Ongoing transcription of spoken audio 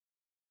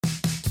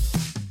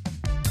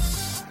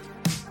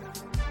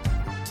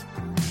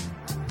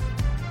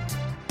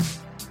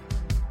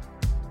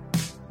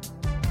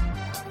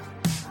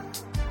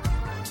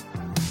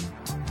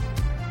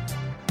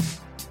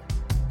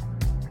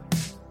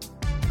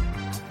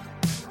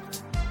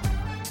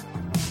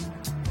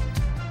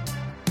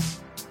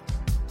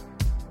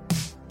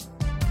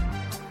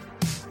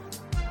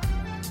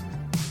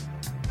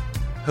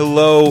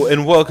Hello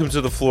and welcome to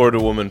the Florida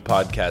Woman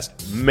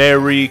Podcast.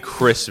 Merry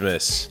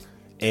Christmas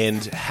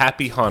and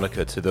Happy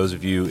Hanukkah to those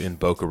of you in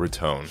Boca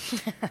Raton.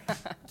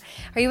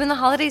 Are you in the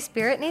holiday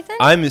spirit, Nathan?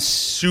 I'm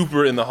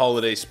super in the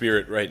holiday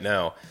spirit right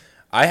now.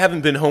 I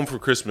haven't been home for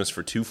Christmas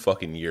for 2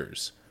 fucking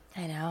years.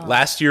 I know.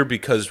 Last year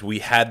because we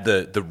had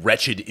the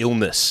wretched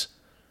illness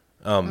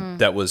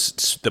that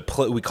was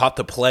we caught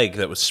the plague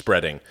that was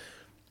spreading.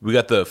 We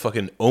got the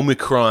fucking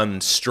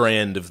Omicron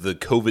strand of the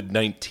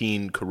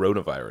COVID-19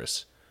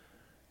 coronavirus.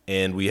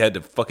 And we had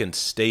to fucking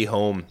stay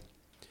home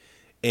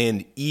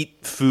and eat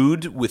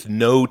food with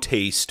no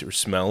taste or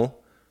smell.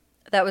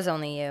 That was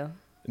only you.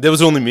 That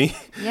was only me?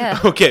 Yeah.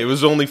 Okay, it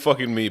was only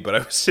fucking me, but I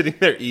was sitting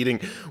there eating.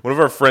 One of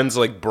our friends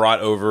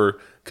brought over,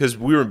 because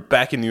we were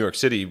back in New York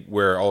City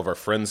where all of our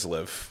friends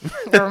live.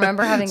 I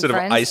remember having Instead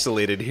friends. of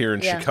isolated here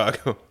in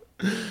Chicago.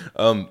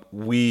 One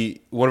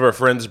of our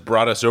friends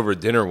brought us over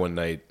dinner one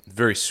night.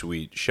 Very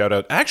sweet. Shout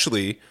out.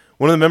 Actually,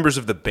 one of the members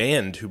of the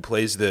band who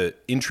plays the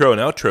intro and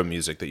outro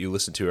music that you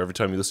listen to every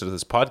time you listen to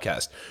this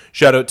podcast.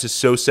 Shout out to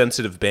So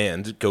Sensitive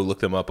Band. Go look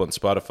them up on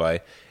Spotify.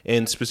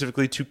 And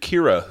specifically to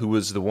Kira, who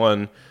was the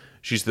one,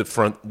 she's the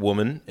front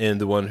woman and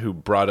the one who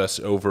brought us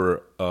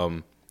over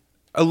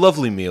a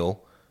lovely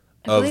meal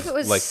of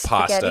pasta.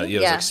 Spaghetti? Yeah,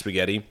 it was like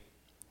spaghetti.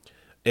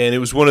 And it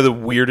was one of the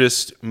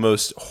weirdest,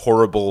 most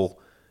horrible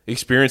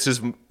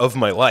experiences of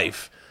my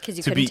life.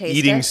 To be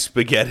eating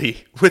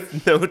spaghetti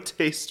with no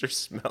taste or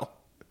smell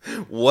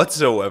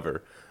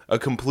whatsoever. A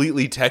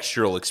completely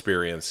textural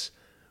experience.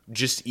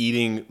 Just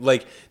eating,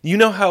 you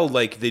know how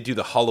they do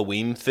the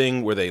Halloween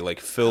thing where they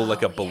fill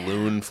a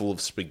balloon full of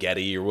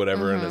spaghetti or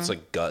whatever, and it's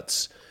like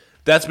guts.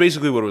 That's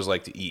basically what it was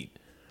like to eat.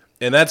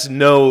 And that's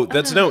no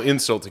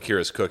insult to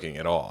Kira's cooking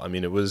at all. I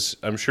mean,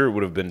 I'm sure it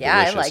would have been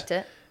delicious. Yeah, I liked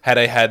it. Had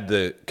I had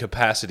the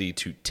capacity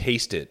to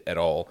taste it at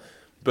all.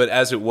 But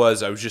as it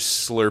was, I was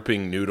just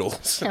slurping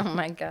noodles. Oh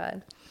my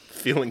God.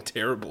 Feeling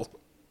terrible.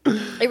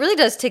 It really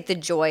does take the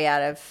joy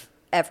out of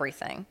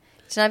everything.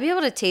 To not be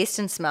able to taste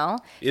and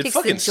smell takes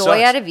the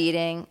joy out of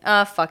eating.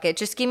 Fuck it.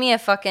 Just give me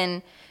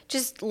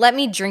just let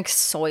me drink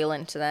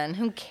Soylent then.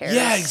 Who cares?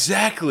 Yeah,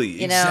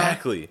 exactly.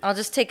 Exactly. I'll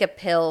just take a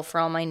pill for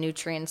all my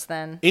nutrients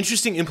then.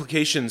 Interesting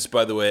implications,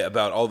 by the way,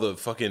 about all the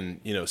fucking,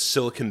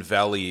 Silicon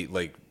Valley,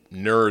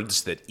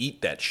 nerds that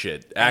eat that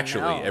shit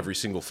every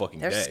single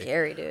fucking day. They're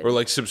scary, dude.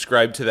 Or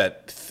subscribe to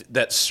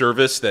that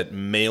service that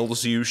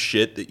mails you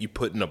shit that you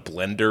put in a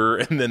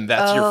blender and then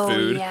that's your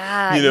food.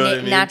 Yeah. You know what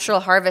I mean? Natural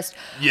Harvest.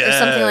 Yeah. Or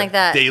something like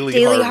that.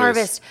 Daily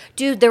Harvest.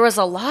 Dude, there was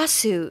a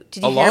lawsuit.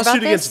 Did you hear about this? A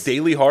lawsuit against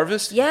Daily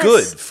Harvest? Yes.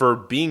 Good. For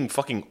being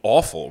fucking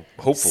awful,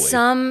 hopefully.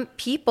 Some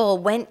people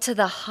went to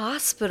the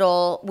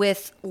hospital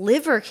with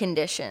liver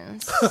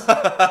conditions.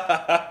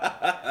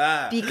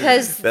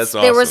 Because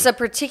there was a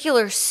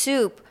particular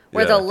soup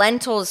where the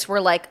lentils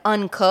were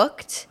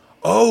uncooked.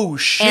 Oh,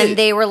 shit. And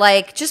they were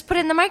just put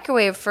it in the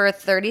microwave for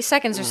 30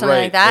 seconds or something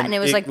like that. And it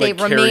was they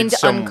remained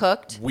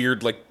uncooked.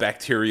 Weird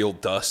bacterial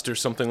dust or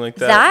something like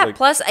that.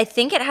 Plus, I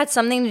think it had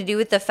something to do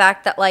with the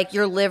fact that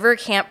your liver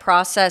can't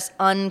process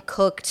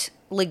uncooked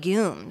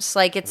legumes.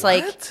 It's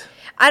what?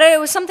 I don't know,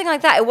 it was something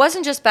like that. It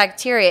wasn't just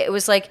bacteria. It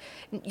was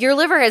your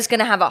liver is going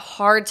to have a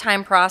hard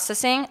time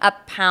processing a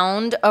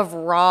pound of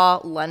raw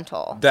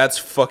lentil. That's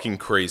fucking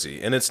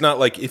crazy. And it's not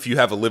if you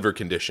have a liver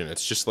condition.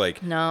 It's just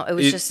No, it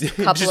was just a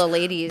couple of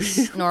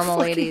ladies, normal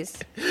ladies.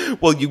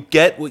 Well, you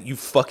get what you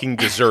fucking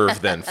deserve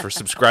then for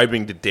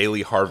subscribing to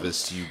Daily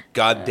Harvest, you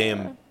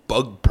goddamn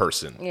bug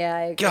person. Yeah,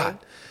 I agree. God.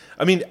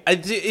 I mean,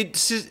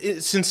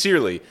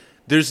 sincerely,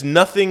 there's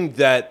nothing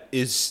that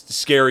is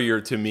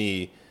scarier to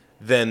me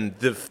than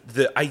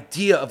the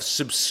idea of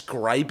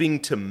subscribing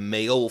to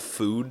mail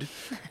food.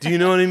 Do you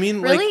know what I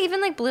mean? Really?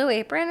 Even Blue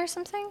Apron or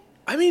something?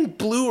 I mean,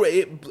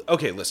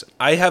 okay, listen.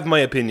 I have my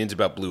opinions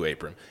about Blue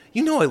Apron.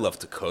 You know I love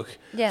to cook.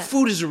 Yeah.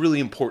 Food is a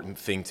really important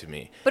thing to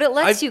me. But it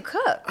lets you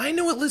cook. I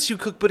know it lets you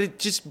cook, but it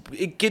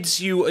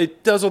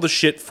does all the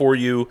shit for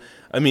you.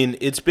 I mean,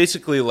 it's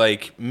basically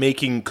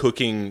making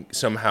cooking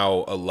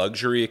somehow a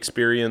luxury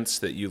experience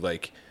that you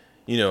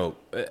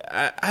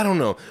I don't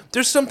know.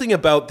 There's something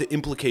about the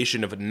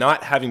implication of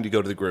not having to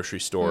go to the grocery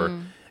store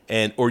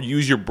or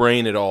use your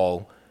brain at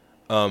all.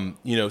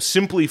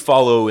 Simply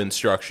follow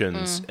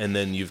instructions and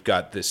then you've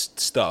got this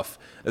stuff,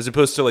 as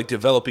opposed to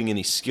developing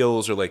any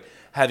skills or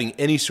having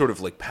any sort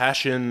of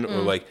passion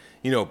or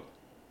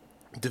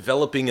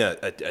developing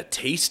a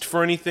taste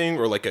for anything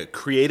or a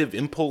creative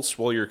impulse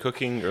while you're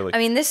cooking or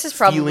this is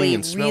probably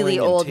really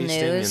old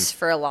news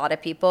for a lot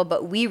of people,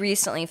 but we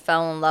recently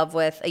fell in love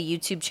with a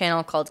YouTube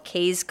channel called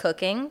Kay's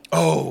Cooking.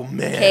 Oh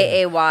man.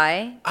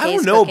 K-A-Y. I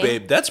don't know,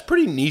 babe. That's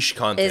pretty niche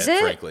content, is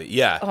it? Frankly.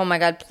 Yeah. Oh my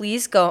God,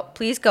 please go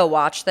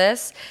watch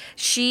this.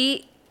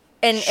 She's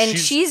an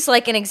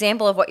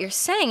example of what you're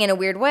saying in a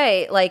weird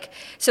way.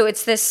 So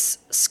it's this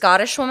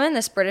Scottish woman,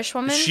 this British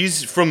woman.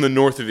 She's from the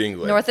north of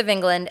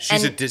England.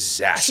 She's a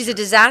disaster. She's a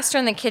disaster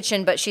in the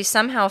kitchen, but she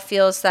somehow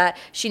feels that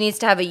she needs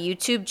to have a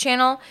YouTube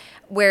channel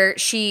where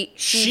she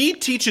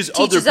teaches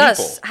other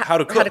people how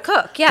to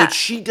cook. Yeah, but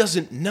she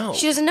doesn't know.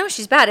 She doesn't know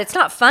she's bad. It's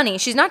not funny.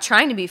 She's not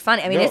trying to be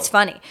funny. I mean, it's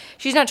funny.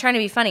 She's not trying to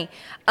be funny.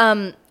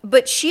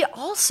 But she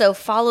also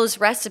follows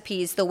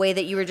recipes the way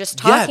that you were just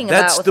talking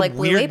about with like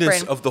Blue Apron. That's the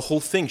weirdness of the whole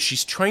thing.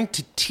 She's trying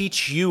to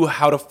teach you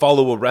how to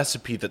follow a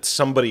recipe that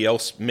somebody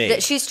else made.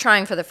 That she's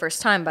trying for the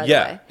first time, by the way.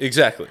 Yeah,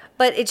 exactly.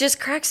 But it just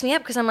cracks me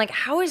up because I'm like,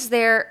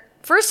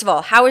 first of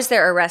all, how is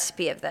there a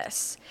recipe of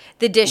this?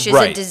 The dish is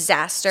a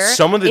disaster.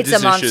 Some of the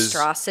dishes a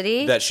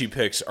monstrosity that she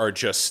picks are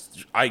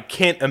just, I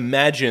can't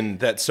imagine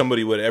that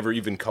somebody would ever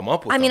even come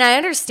up with them. I mean, I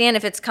understand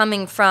if it's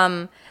coming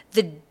from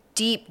the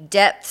deep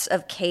depths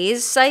of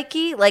Kay's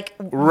psyche, like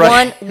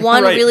one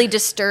really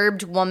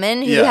disturbed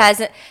woman who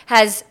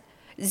has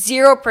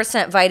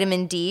 0%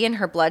 vitamin D in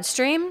her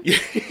bloodstream.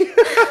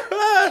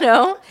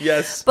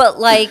 Yes. But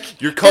like,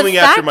 you're coming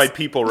after my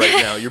people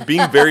right now. You're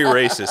being very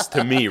racist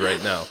to me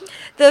right now.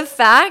 The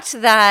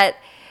fact that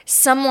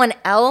someone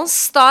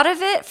else thought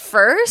of it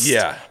first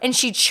and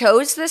she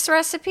chose this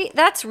recipe,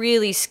 that's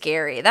really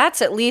scary.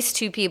 That's at least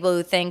two people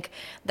who think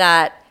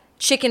that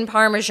chicken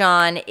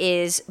parmesan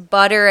is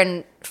butter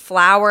and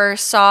flour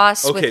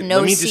sauce with no seasoning.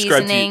 Let me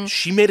describe to you.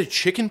 She made a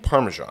chicken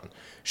parmesan.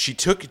 She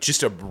took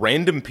just a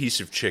random piece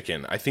of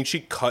chicken. I think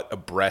she cut a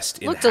breast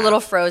in half. Looked a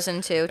little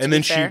frozen too, and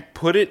then she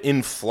put it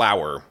in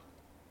flour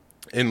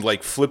and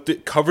like flipped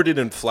it, covered it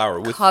in flour,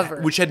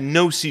 which had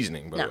no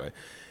seasoning, by the way.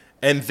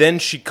 And then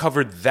she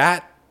covered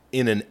that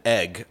in an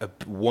egg,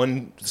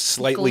 one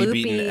slightly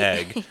beaten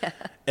egg,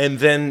 and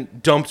then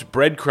dumped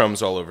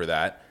breadcrumbs all over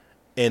that,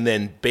 and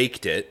then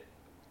baked it.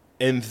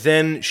 And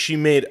then she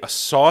made a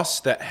sauce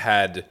that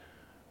had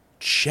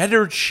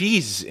cheddar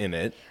cheese in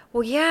it.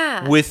 Well,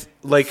 yeah. With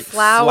like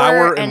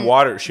flour and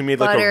water. She made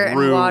like a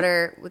roux. And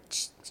water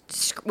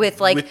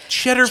with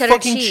cheddar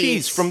fucking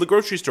cheese from the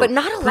grocery store. But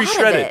not a lot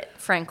of it,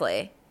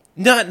 frankly.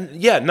 Not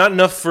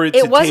enough for it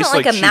to taste like cheese. It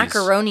wasn't like a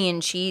macaroni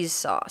and cheese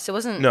sauce. It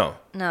wasn't.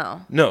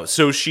 No.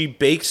 So she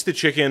bakes the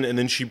chicken and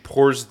then she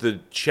pours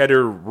the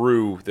cheddar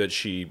roux that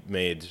she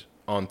made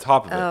on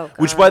top of it.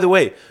 Which, by the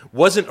way,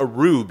 wasn't a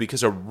roux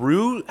because a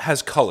roux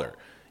has color.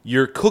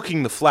 You're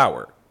cooking the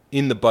flour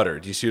in the butter.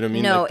 Do you see what I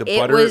mean? No, like the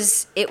butter,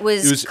 it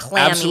was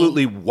clammy.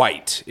 Absolutely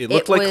white. It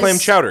looked like clam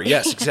chowder.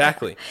 Yes,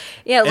 exactly.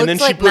 Yeah, it and then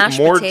looked like she put mashed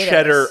more potatoes.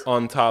 cheddar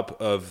on top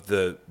of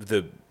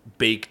the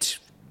baked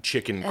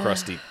chicken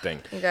crusty thing.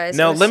 You guys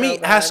now, are let so me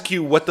bad. ask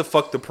you what the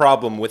fuck the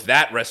problem with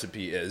that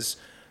recipe is.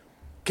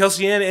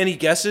 Kelsey Ann, any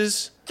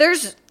guesses?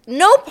 There's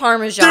no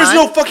Parmesan. There's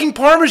no fucking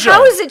Parmesan.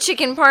 How is it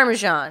chicken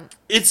Parmesan?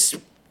 It's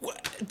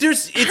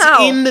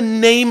in the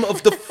name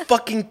of the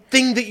fucking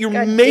thing that you're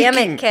making. Damn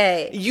it,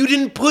 Kay. You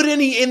didn't put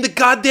any in the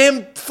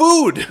goddamn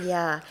food.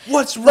 Yeah.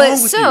 What's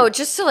wrong with you?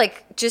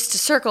 Just to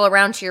circle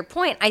around to your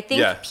point, I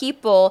think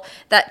people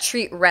that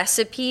treat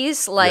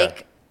recipes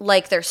like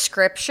their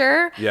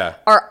scripture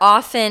are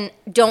often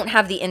don't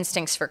have the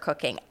instincts for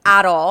cooking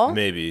at all.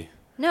 Maybe.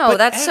 No, but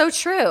that's so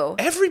true.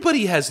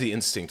 Everybody has the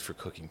instinct for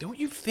cooking, don't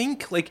you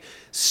think? Like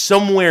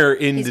somewhere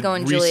in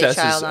the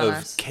recesses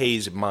of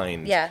Kay's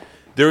mind,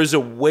 there is a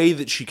way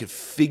that she could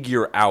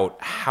figure out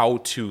how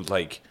to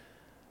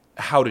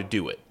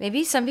do it.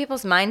 Maybe some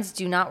people's minds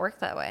do not work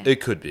that way.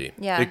 It could be.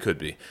 Yeah. It could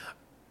be.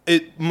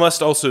 It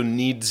must also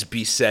needs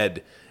be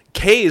said,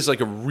 Kay is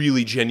like a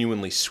really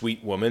genuinely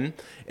sweet woman,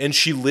 and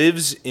she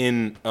lives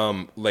in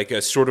like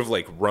a sort of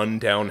like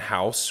rundown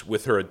house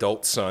with her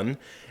adult son,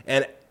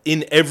 and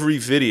in every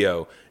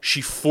video, she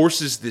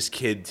forces this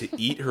kid to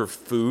eat her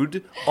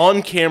food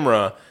on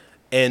camera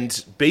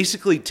and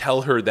basically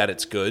tell her that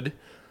it's good.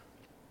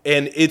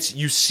 And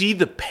you see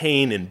the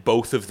pain in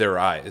both of their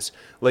eyes.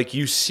 Like,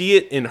 you see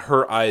it in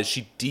her eyes.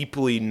 She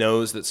deeply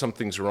knows that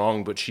something's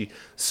wrong, but she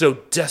so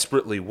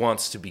desperately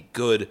wants to be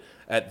good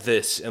at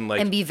this and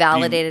be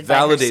validated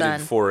by her son.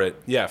 For it.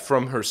 Yeah,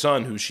 from her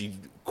son, who she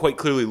quite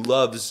clearly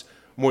loves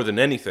more than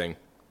anything.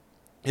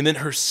 And then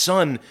her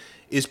son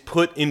is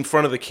put in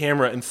front of the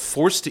camera and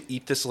forced to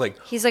eat this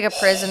he's like a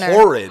prisoner,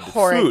 horrid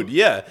food,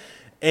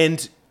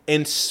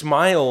 and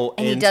smile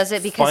and he does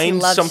it because find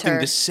he loves something her.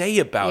 To say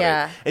about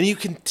it, and you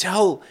can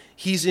tell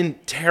he's in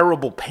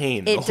terrible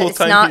pain the whole it's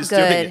time not he's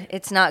good. doing it.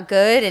 It's not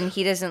good, and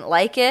he doesn't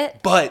like it.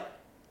 But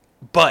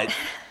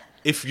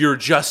if you're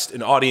just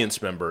an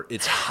audience member,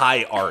 it's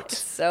high art.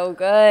 It's so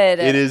good.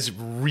 It is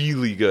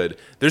really good.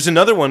 There's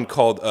another one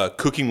called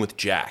Cooking with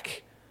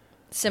Jack.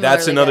 Similarly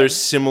That's another good.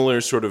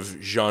 similar sort of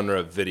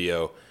genre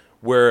video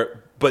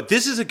but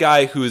this is a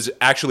guy who is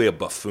actually a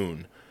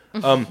buffoon.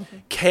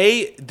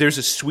 Kay, there's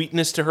a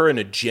sweetness to her and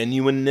a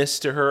genuineness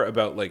to her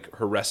about like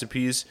her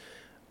recipes.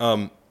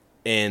 And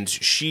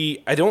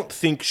I don't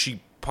think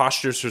she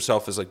postures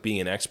herself as like being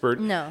an expert.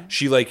 No.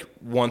 She like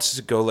wants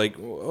to go like,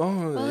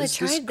 I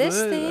tried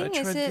this thing.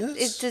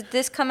 Did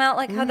this come out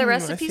like how the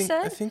recipe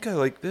said? I think I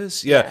like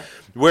this. Yeah.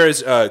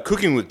 Whereas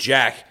Cooking with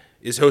Jack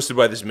is hosted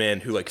by this man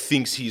who like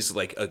thinks he's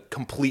like a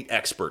complete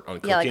expert on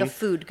cooking. Yeah, like a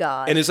food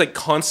god. And is like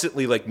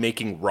constantly like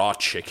making raw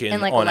chicken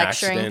and like on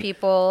lecturing accident.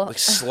 people. Like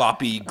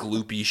sloppy,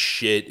 gloopy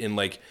shit and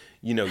like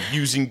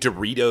using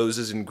Doritos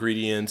as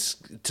ingredients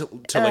to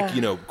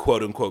like,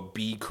 quote unquote,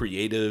 be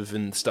creative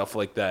and stuff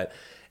like that.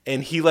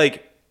 And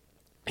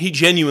he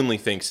genuinely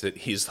thinks that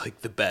he's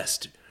like the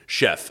best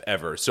chef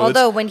ever. So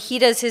although when he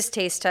does his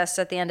taste tests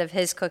at the end of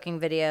his cooking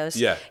videos,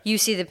 yeah, you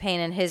see the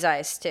pain in his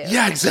eyes too.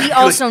 Yeah, exactly. He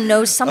also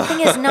knows something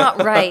is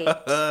not right.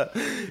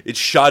 It's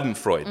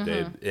Schadenfreude,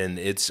 babe, and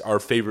it's our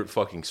favorite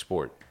fucking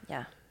sport.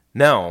 Yeah.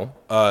 Now,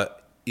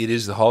 it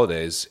is the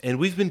holidays, and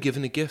we've been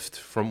given a gift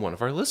from one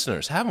of our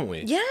listeners, haven't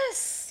we?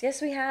 Yes,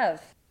 we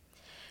have.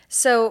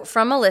 So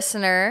from a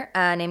listener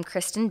named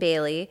Kristen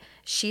Bailey,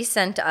 she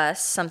sent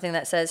us something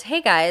that says,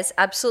 "Hey guys,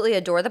 absolutely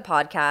adore the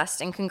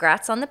podcast and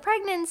congrats on the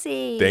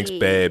pregnancy." Thanks,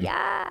 babe.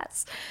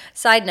 Yes.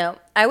 Side note,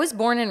 I was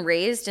born and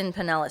raised in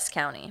Pinellas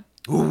County.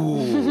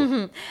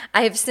 Ooh.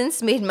 I have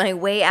since made my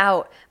way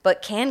out,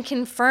 but can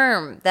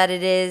confirm that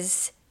it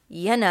is,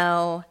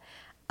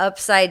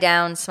 upside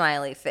down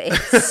smiley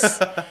face.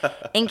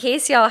 In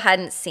case y'all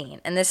hadn't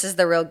seen, and this is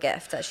the real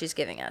gift that she's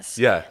giving us.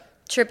 Yeah.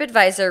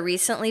 TripAdvisor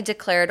recently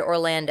declared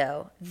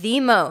Orlando the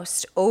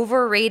most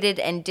overrated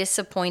and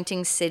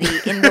disappointing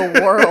city in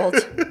the world.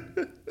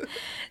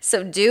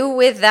 So do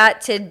with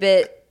that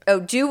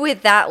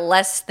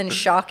less than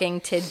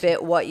shocking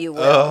tidbit what you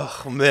will.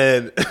 Oh,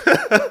 man.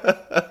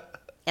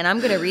 And I'm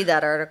going to read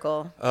that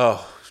article.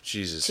 Oh,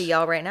 Jesus. To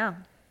y'all right now.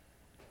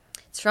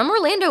 It's from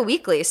Orlando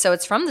Weekly, so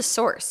it's from the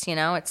source,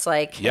 It's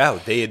like... Yeah,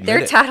 they admit they're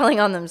it. tattling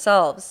on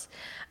themselves.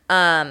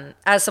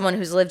 As someone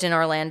who's lived in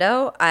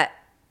Orlando,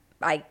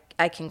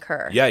 I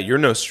concur. Yeah, you're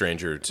no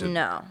stranger to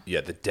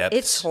the depths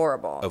it's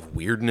horrible. Of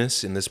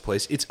weirdness in this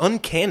place. It's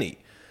uncanny.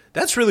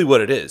 That's really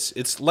what it is.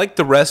 It's like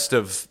the rest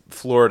of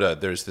Florida.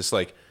 There's this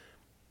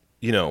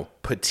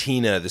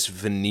patina, this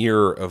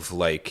veneer of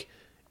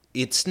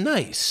it's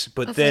nice,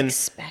 but of then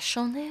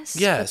specialness.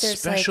 Yeah,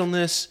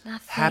 specialness,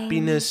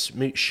 happiness,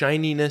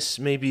 shininess,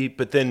 maybe.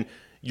 But then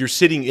you're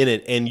sitting in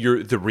it, and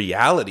the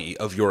reality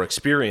of your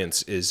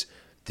experience is.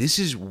 This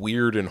is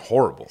weird and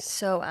horrible.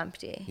 So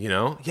empty.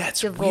 Yeah, it's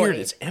devoid. Weird.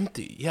 It's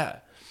empty. Yeah.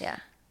 Yeah.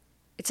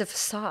 It's a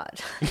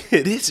facade.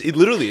 It is. It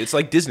literally, it's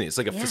like Disney. It's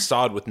like a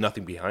facade with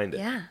nothing behind it.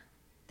 Yeah.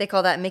 They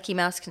call that Mickey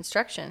Mouse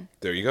construction.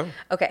 There you go.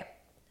 Okay.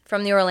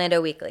 From the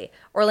Orlando Weekly.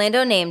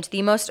 Orlando named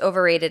the most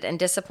overrated and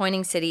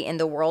disappointing city in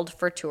the world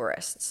for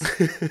tourists.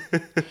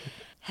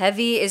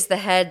 Heavy is the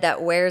head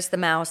that wears the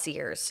mouse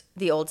ears,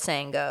 the old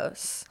saying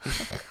goes.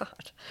 Oh,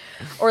 God.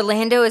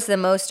 Orlando is the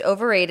most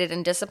overrated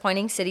and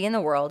disappointing city in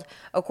the world,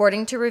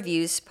 according to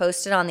reviews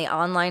posted on the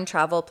online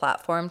travel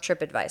platform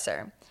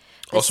TripAdvisor.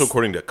 Also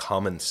according to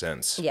Common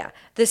Sense. Yeah.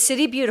 The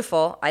City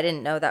Beautiful, I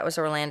didn't know that was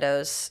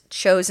Orlando's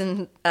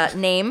chosen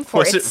name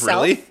for was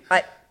itself. Was it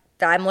really?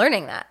 I'm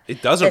learning that.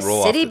 It doesn't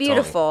roll off the tongue. The City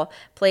Beautiful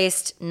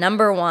placed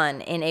number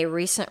 1 in a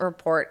recent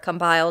report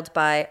compiled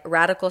by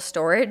Radical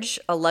Storage,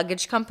 a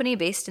luggage company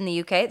based in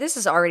the UK. This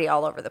is already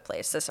all over the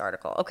place, this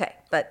article. Okay,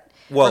 but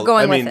we're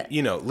going with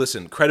it.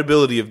 Listen,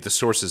 credibility of the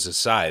sources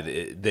aside,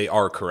 they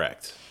are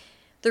correct.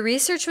 The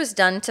research was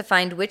done to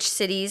find which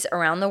cities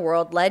around the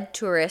world led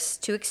tourists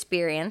to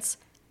experience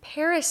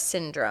Paris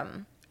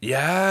syndrome.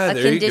 Yeah, there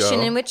you go. A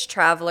condition in which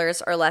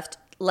travelers are left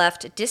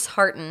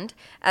disheartened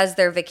as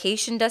their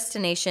vacation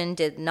destination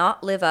did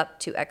not live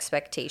up to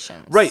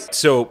expectations. Right.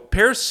 So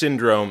Paris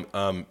syndrome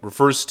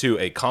refers to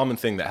a common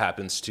thing that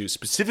happens to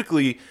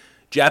specifically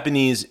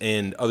Japanese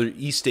and other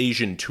East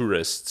Asian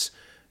tourists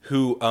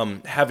who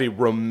have a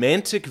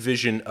romantic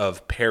vision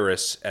of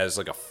Paris as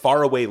like a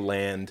faraway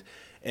land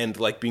and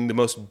like being the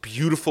most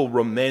beautiful,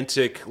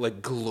 romantic,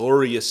 like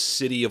glorious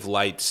city of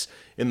lights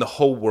in the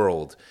whole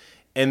world.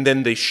 And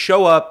then they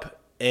show up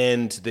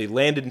and they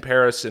land in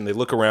Paris and they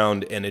look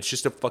around and it's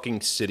just a fucking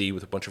city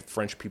with a bunch of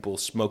French people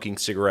smoking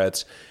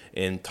cigarettes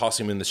and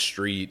tossing them in the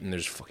street and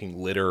there's fucking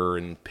litter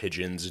and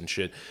pigeons and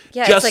shit.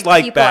 Yeah, just it's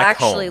like people back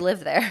actually home.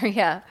 Live there.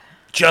 Yeah.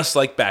 Just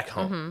like back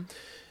home. Mm-hmm.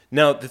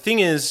 Now, the thing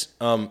is,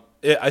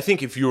 I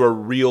think if you're a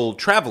real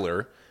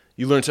traveler,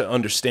 you learn to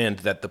understand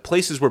that the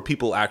places where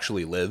people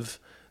actually live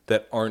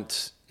that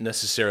aren't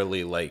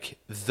necessarily like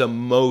the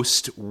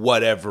most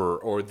whatever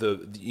or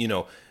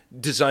the,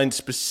 designed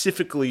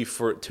specifically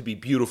for to be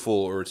beautiful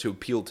or to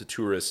appeal to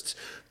tourists.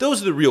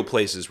 Those are the real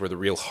places where the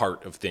real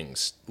heart of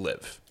things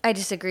live. I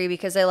disagree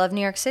because I love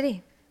New York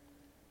City.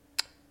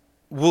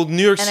 Well,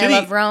 New York City. And I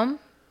love Rome.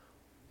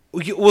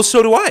 Well,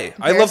 so do I.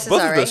 I love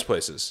both of those right.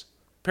 places.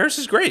 Paris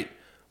is great.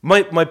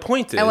 My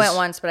point is... I went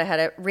once, but I had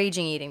a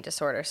raging eating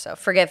disorder, so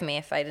forgive me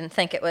if I didn't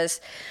think it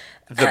was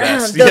the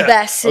best. the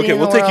best city okay, in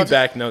the we'll world. take you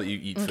back now that you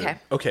eat food.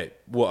 Okay.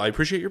 Well, I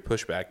appreciate your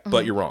pushback,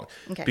 but you're wrong.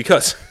 Okay.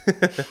 Because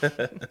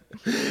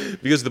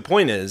the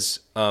point is,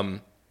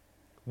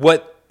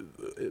 what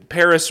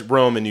Paris,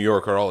 Rome, and New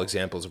York are all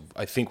examples of,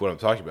 I think, what I'm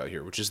talking about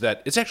here, which is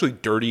that it's actually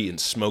dirty and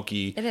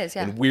smoky. It is,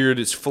 yeah. And weird.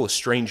 It's full of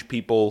strange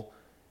people.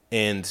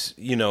 and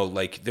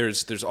like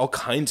there's all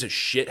kinds of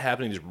shit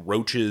happening. There's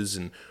roaches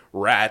and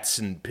rats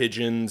and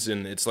pigeons,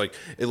 and it's like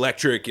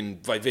electric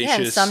and vivacious. Yeah,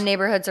 and some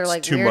neighborhoods are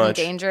like weird and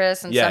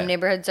dangerous, and some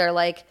neighborhoods are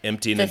like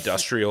empty and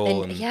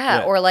industrial,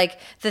 or like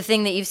the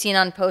thing that you've seen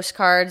on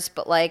postcards,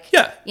 but like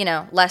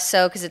less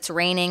so because it's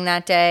raining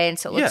that day, and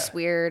so it looks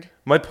weird.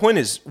 My point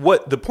is,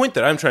 the point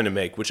that I'm trying to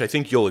make, which I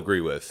think you'll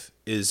agree with,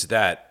 is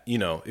that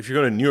if you're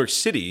going to New York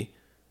City,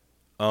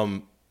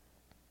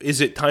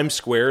 is it Times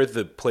Square,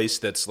 the place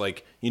that's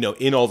like,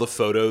 in all the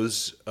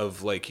photos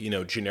of like,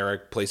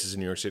 generic places in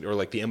New York City, or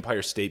like the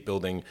Empire State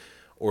Building,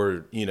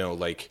 or,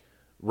 like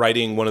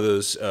riding one of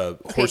those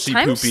horsey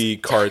poopy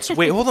carts.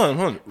 Wait, hold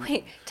on.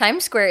 Wait,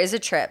 Times Square is a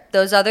trip.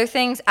 Those other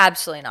things,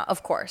 absolutely not.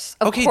 Of course.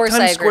 Of course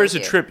Times Square is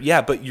a trip.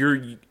 Yeah, but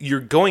you're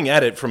going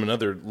at it from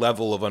another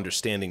level of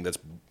understanding that's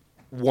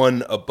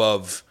one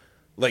above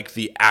like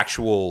the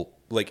actual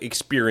like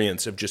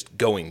experience of just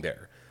going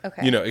there.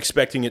 Okay.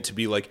 Expecting it to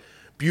be like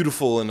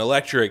beautiful and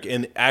electric,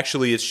 and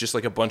actually it's just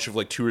like a bunch of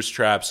like tourist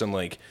traps and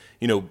like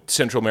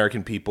Central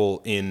American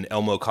people in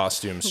Elmo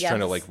costumes trying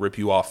to like rip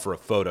you off for a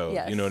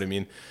photo. You know what I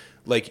mean?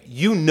 Like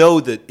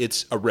that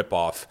it's a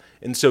ripoff,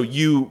 and so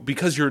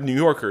because you're a New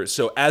Yorker,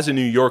 so as a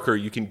New Yorker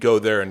you can go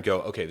there and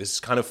go, okay, this is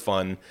kind of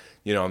fun.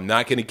 I'm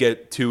not going to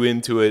get too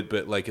into it,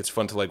 but like it's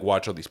fun to like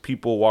watch all these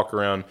people walk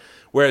around.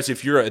 Whereas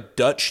if you're a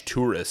Dutch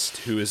tourist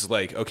who is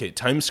like, okay,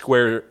 Times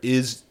Square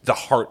is the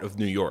heart of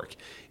New York.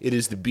 It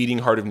is the beating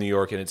heart of New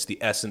York, and it's the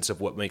essence of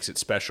what makes it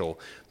special.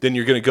 Then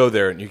you're going to go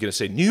there and you're going to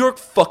say, New York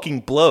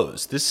fucking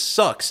blows. This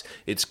sucks.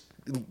 It's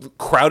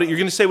crowded. You're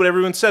going to say what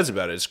everyone says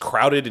about it. It's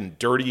crowded and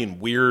dirty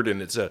and weird,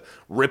 and it's a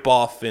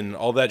ripoff and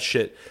all that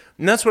shit.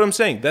 And that's what I'm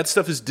saying. That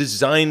stuff is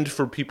designed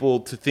for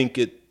people to think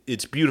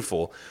it's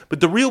beautiful.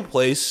 But the real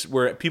place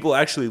where people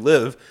actually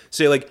live,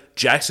 say like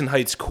Jackson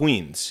Heights,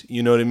 Queens,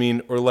 you know what I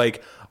mean? Or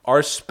like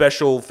our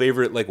special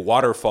favorite like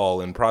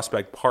waterfall in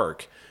Prospect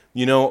Park,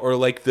 or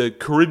like the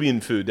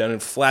Caribbean food down in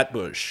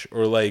Flatbush,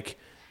 or like,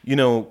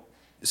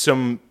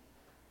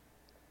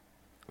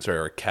 sorry,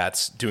 our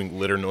cat's doing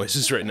litter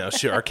noises right now.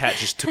 Our cat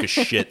just took a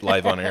shit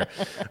live on air.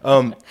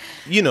 I'm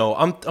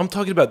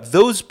talking about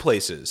those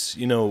places,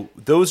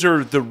 those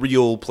are the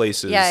real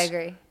places I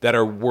agree. That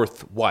are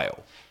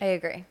worthwhile. I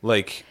agree.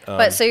 Like,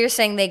 but so you're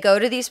saying they go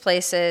to these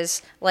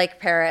places like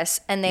Paris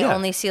and they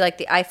only see like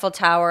the Eiffel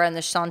Tower and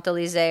the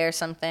Champs-Élysées or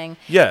something.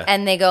 Yeah.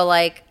 And they go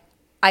like,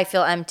 I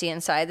feel empty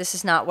inside. This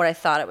is not what I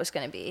thought it was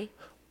going to be.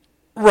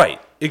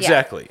 Right.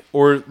 Exactly. Yeah.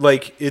 Or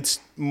like it's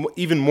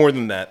even more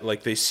than that.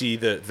 Like they see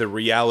the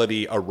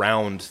reality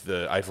around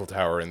the Eiffel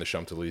Tower and the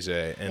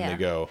Champs-Élysées, and they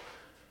go,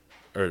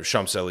 or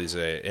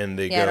Champs-Élysées, and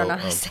they go. I don't know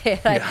how to say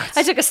it.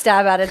 I took a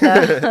stab at it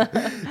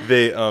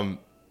though.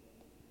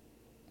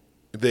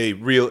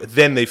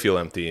 Then they feel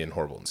empty and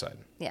horrible inside.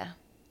 Yeah.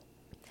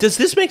 Does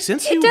this make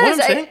sense to you? It does.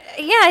 What I'm saying?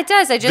 Yeah, it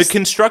does. The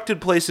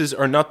constructed places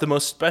are not the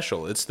most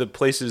special. It's the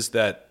places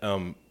that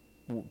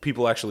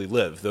people actually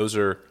live. Those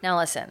are. Now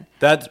listen.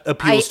 That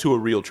appeals to a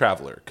real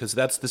traveler because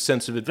that's the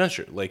sense of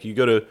adventure. Like you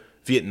go to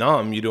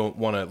Vietnam, you don't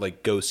want to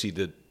like go see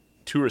the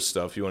tourist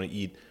stuff. You want to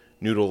eat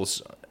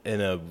noodles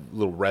in a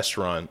little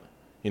restaurant,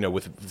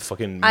 with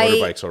fucking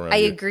motorbikes all around. I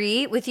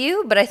agree with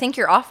you, but I think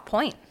you're off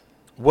point.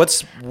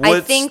 What's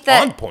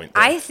on point?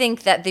 I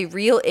think that the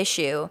real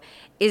issue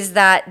is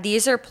that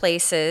these are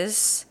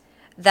places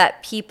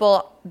that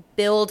people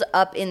build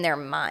up in their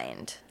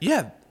mind.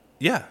 Yeah.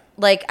 Yeah.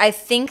 Like, I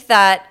think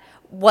that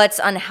what's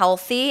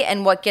unhealthy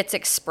and what gets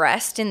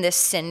expressed in this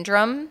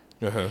syndrome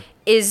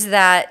is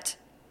that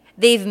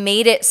they've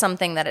made it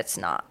something that it's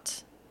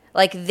not.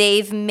 Like,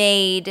 they've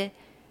made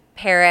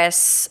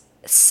Paris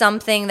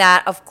something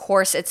that, of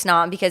course, it's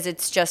not because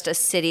it's just a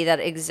city that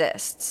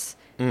exists.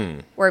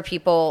 Where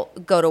people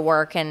go to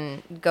work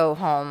and go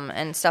home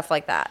and stuff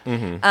like that.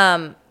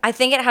 Mm-hmm. I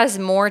think it has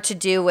more to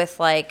do with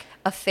like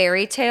a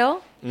fairy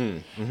tale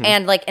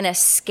and like an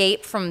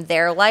escape from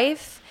their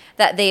life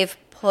that they've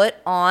put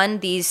on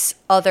these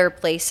other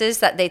places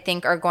that they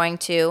think are going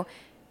to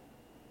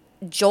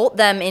jolt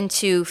them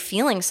into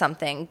feeling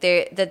something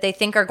that they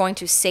think are going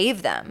to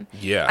save them.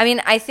 Yeah. I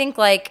mean, I think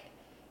like,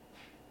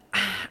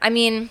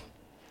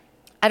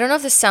 I don't know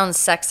if this sounds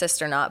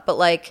sexist or not, but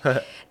like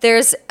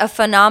there's a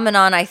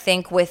phenomenon, I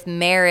think, with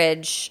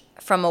marriage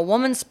from a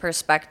woman's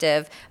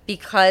perspective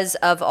because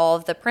of all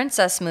of the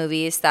princess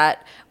movies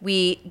that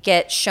we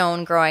get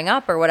shown growing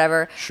up or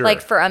whatever. Sure.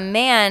 Like for a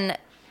man,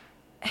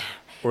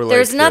 or like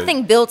there's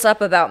nothing built up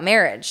about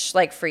marriage,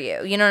 like for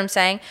you. You know what I'm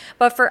saying?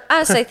 But for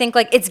us, I think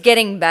like it's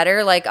getting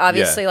better. Like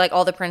obviously, like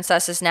all the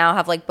princesses now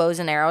have like bows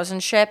and arrows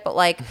and shit. But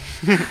like,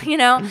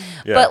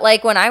 But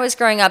like when I was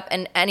growing up,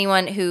 and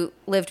anyone who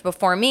lived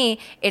before me,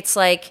 it's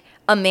like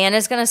a man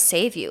is gonna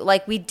save you.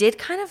 Like we did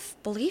kind of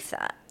believe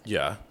that.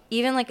 Yeah.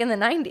 Even like in the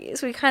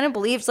 90s, we kind of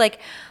believed like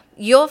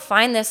you'll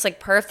find this like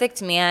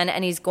perfect man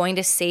and he's going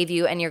to save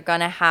you and you're going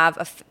to have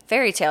a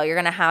fairy tale. You're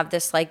going to have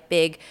this like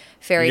big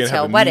fairy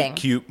tale wedding. Meet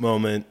cute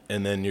moment,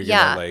 and then you're going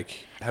to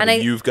like have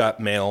You've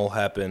Got Mail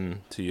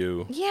happen to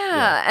you.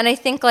 Yeah. And I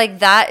think like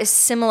that is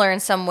similar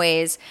in some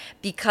ways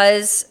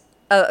because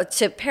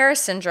to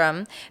Paris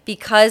syndrome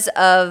because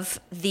of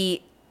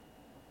the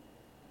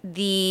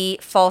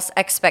false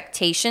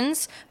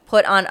expectations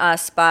put on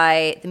us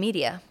by the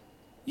media.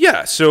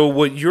 Yeah. So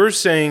what you're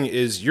saying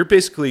is you're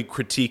basically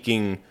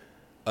critiquing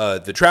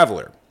the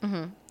traveler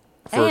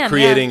for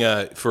creating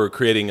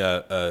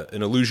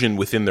an illusion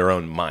within their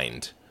own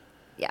mind.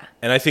 Yeah.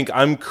 And I think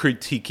I'm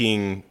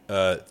critiquing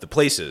the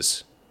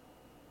places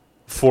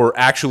for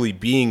actually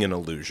being an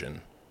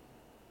illusion.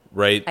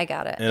 Right? I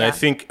got it. And I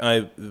think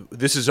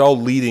this is all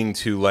leading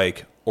to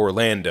like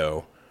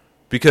Orlando,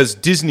 because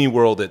Disney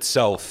World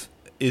itself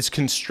is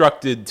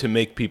constructed to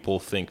make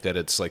people think that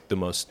it's like the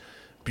most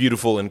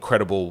beautiful,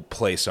 incredible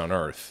place on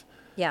earth.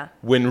 Yeah.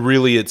 When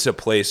really it's a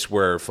place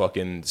where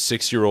fucking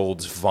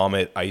 6-year-olds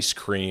vomit ice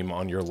cream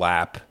on your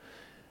lap,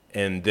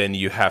 and then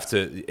you have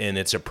to, and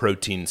it's a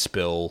protein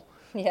spill.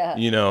 Yeah.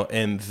 You know,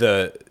 and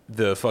the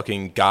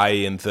fucking guy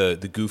in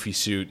the goofy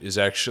suit is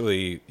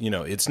actually, you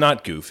know, it's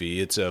not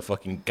goofy. It's a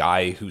fucking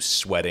guy who's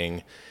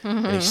sweating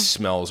and he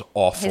smells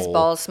awful. His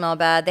balls smell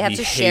bad. They have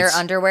to share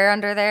underwear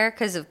under there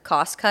because of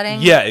cost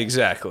cutting. Yeah,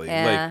 exactly.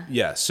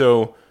 Yeah.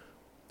 So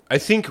I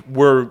think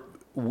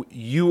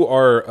you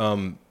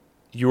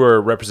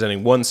are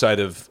representing one side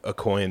of a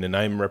coin and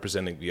I'm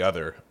representing the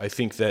other. I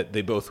think that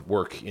they both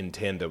work in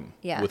tandem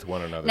with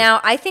one another. Now,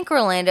 I think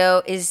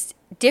Orlando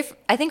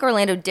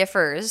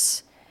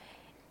differs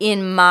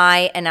in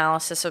my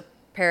analysis of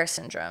Paris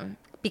syndrome,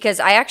 because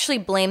I actually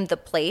blame the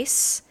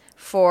place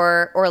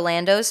for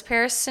Orlando's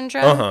Paris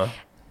syndrome,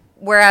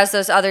 whereas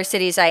those other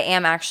cities, I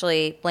am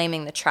actually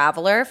blaming the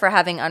traveler for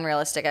having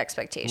unrealistic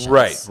expectations.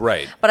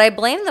 Right. But I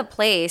blame the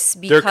place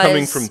because they're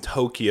coming from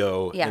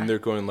Tokyo and they're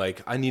going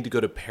like, I need to go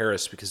to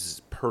Paris because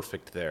it's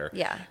perfect there.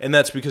 Yeah. And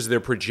that's because they're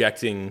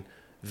projecting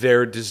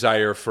their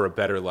desire for a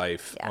better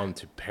life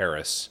onto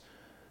Paris.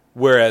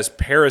 Whereas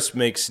Paris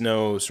makes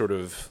no sort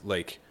of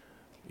like,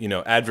 you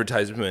know,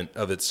 advertisement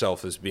of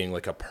itself as being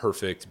like a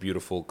perfect,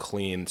 beautiful,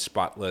 clean,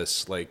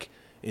 spotless, like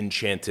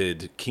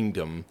enchanted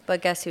kingdom.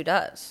 But guess who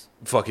does?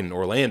 Fucking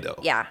Orlando.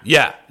 Yeah.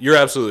 Yeah, you're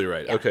absolutely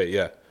right. Yeah. Okay,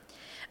 yeah.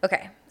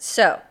 Okay,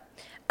 so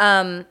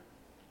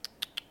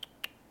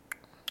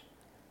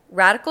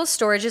Radical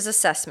Storage's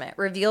assessment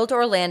revealed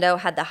Orlando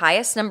had the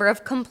highest number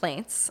of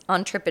complaints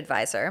on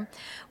TripAdvisor,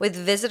 with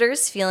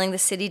visitors feeling the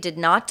city did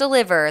not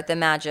deliver the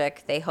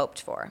magic they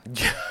hoped for.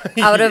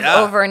 Out of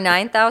over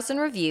 9,000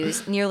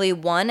 reviews, nearly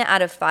 1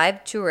 out of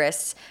 5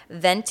 tourists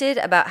vented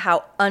about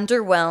how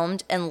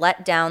underwhelmed and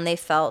let down they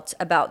felt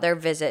about their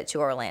visit to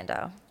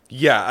Orlando.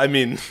 Yeah, I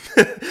mean,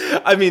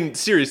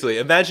 seriously,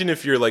 imagine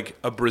if you're like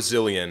a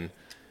Brazilian,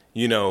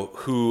 you know,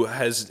 who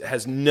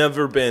has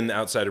never been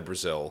outside of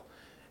Brazil,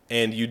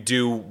 and you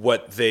do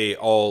what they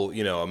all,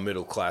 you know, a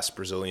middle-class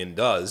Brazilian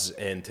does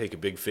and take a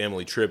big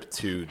family trip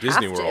to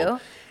Disney World.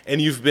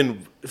 And you've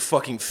been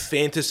fucking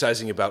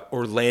fantasizing about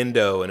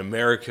Orlando and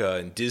America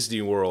and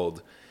Disney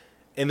World.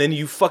 And then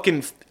you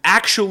fucking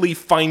actually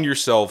find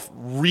yourself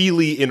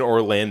really in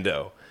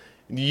Orlando.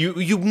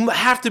 You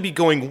have to be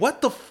going,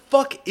 what the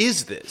fuck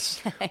is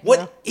this?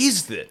 What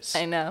is this?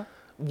 I know.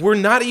 We're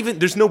not even,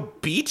 there's no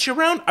beach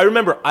around? I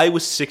remember I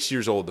was 6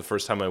 years old the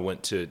first time I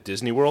went to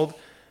Disney World.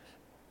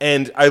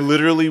 And I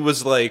literally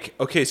was like,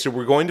 okay, so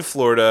we're going to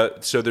Florida,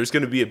 so there's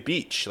going to be a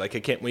beach. Like,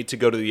 I can't wait to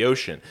go to the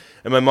ocean.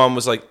 And my mom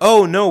was like,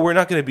 oh, no, we're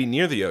not going to be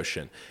near the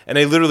ocean. And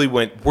I literally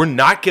went, we're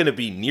not going to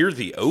be near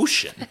the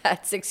ocean.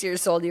 At 6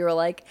 years old, you were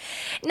like,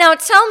 now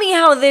tell me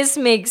how this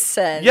makes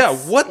sense. Yeah,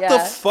 what the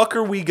fuck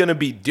are we going to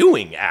be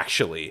doing,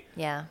 actually?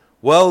 Yeah.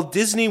 Well,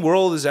 Disney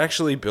World is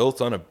actually built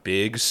on a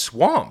big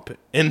swamp.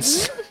 And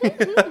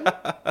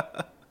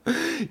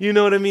you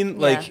know what I mean?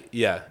 Like,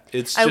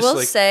 it's just I will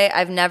like, say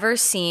I've never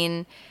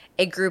seen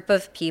a group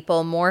of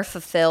people more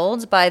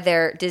fulfilled by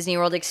their Disney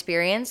World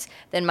experience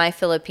than my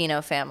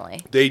Filipino family.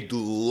 They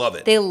love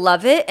it. They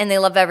love it, and they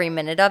love every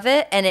minute of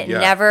it, and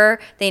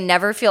they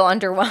never feel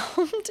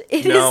underwhelmed.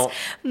 It is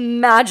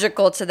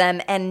magical to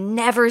them and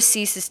never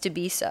ceases to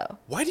be so.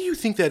 Why do you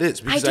think that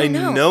is? Because I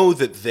know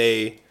that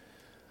they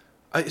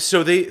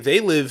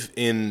live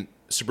in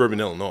suburban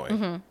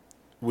Illinois,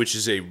 which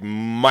is a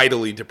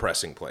mightily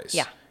depressing place.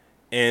 Yeah.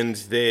 And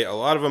a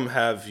lot of them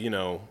have, you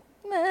know,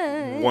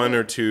 1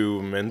 or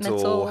 2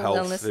 mental health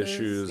illnesses.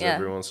 Issues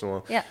every once in a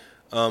while. Yeah.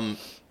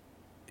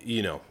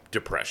 You know,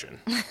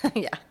 depression.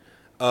 Yeah.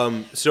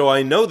 So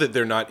I know that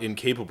they're not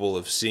incapable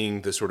of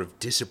seeing the sort of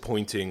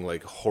disappointing,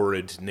 like,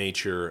 horrid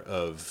nature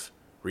of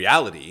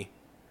reality.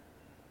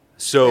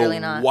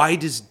 So why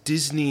does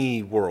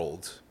Disney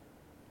World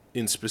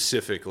in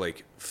specific,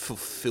 like,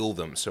 fulfill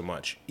them so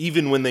much?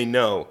 Even when they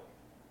know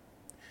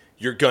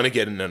you're going to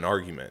get in an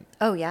argument.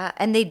 Oh, yeah.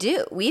 And they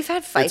do. We've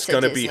had fights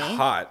at Disney. It's going to be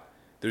hot.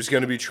 There's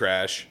going to be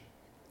trash.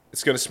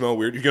 It's going to smell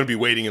weird. You're going to be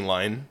waiting in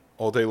line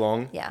all day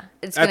long. Yeah.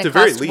 It's going to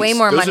cost way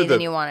more money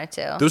than you want it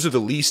to. Those are the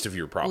least of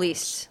your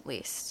problems.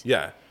 Least.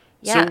 Yeah.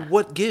 So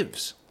what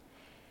gives?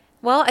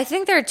 Well, I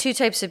think there are 2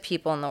 types of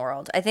people in the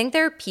world. I think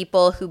there are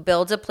people who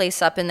build a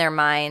place up in their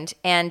mind,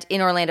 and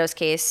in Orlando's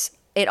case,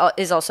 it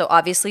is also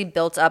obviously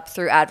built up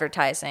through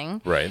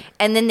advertising. Right.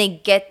 And then they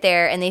get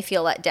there and they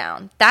feel let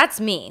down.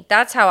 That's me.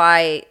 That's how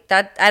I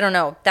don't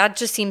know. That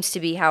just seems to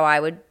be how I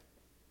would.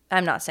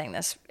 I'm not saying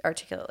this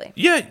articulately.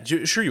 Yeah,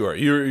 sure you are.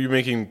 You're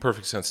making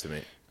perfect sense to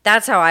me.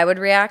 That's how I would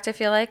react, I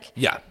feel like.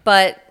 Yeah.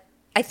 But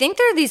I think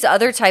there are these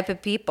other type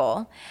of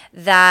people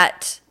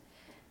that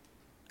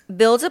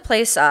build a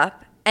place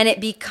up and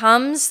it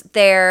becomes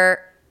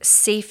their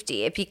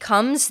safety. It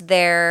becomes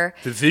their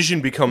the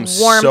vision becomes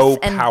so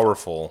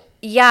powerful.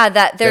 Yeah,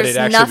 that there's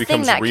that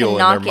nothing that can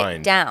knock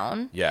it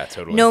down. Yeah,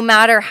 totally. No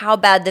matter how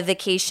bad the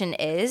vacation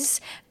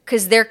is,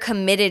 because they're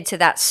committed to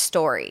that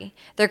story.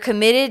 They're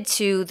committed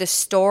to the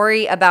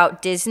story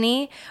about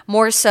Disney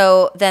more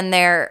so than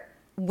they're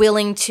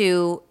willing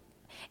to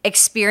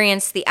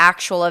experience the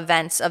actual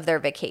events of their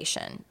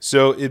vacation.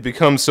 So it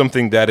becomes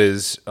something that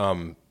is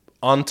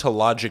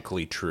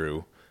ontologically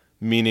true,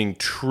 meaning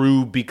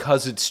true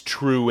because it's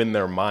true in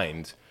their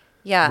mind.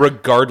 Yeah.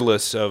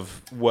 Regardless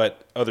of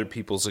what other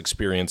people's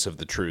experience of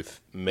the truth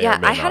may or may not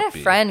be. Yeah, I had a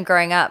friend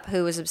growing up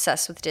who was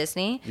obsessed with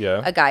Disney.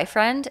 Yeah. A guy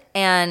friend.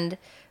 And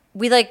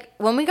we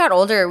when we got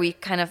older, we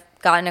kind of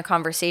got in a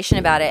conversation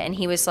about it. And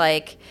he was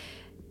like,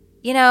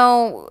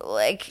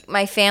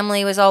 my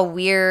family was all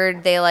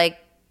weird. They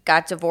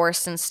got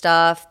divorced and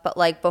stuff.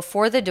 But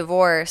before the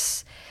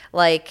divorce,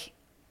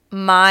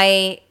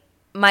 my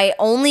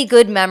only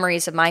good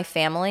memories of my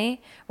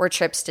family were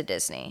trips to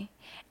Disney.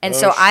 And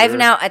so I've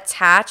now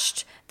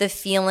attached the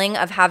feeling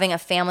of having a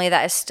family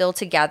that is still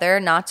together,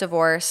 not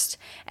divorced,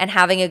 and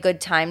having a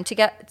good time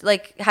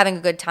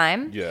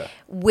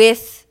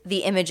with the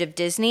image of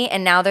Disney,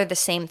 and now they're the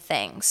same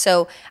thing.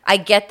 So I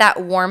get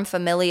that warm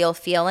familial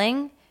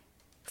feeling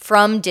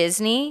from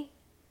Disney,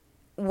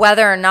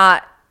 whether or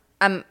not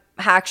I'm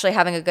actually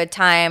having a good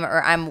time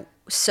or I'm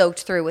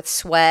soaked through with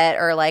sweat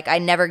or I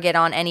never get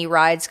on any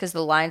rides because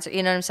the lines are,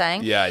 you know what I'm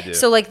saying? Yeah, I do.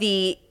 So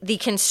the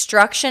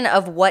construction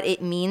of what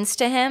it means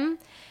to him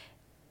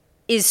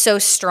is so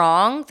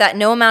strong that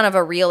no amount of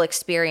a real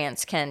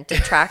experience can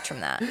detract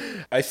from that.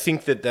 I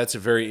think that that's a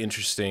very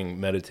interesting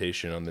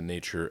meditation on the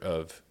nature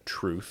of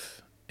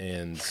truth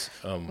and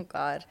oh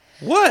God.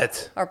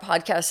 What? Our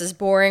podcast is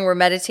boring. We're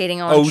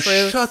meditating on truth.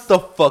 Oh, shut the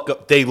fuck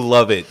up. They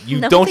love it.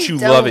 No, don't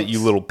love it, you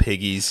little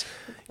piggies.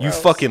 Gross.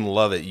 You fucking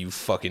love it, you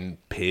fucking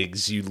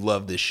pigs. You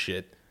love this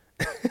shit.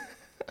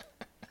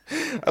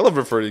 I love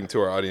referring to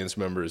our audience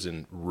members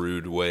in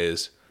rude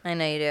ways. I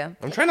know you do.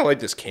 I'm trying to light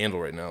this candle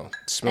right now.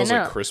 It smells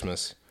like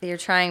Christmas. You're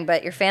trying,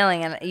 but you're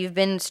failing, and you've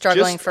been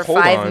struggling Just for hold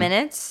 5 on.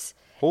 minutes.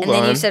 Hold and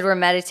then on. you said we're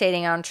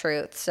meditating on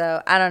truth.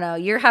 So I don't know.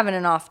 You're having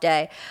an off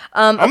day.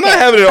 I'm not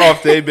having an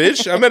off day,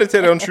 bitch. I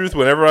meditate on truth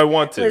whenever I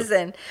want to.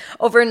 Listen,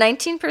 over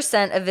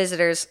 19% of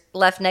visitors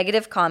left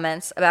negative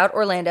comments about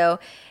Orlando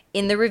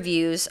in the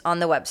reviews on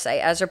the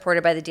website, as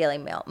reported by the Daily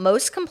Mail.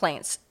 Most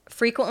complaints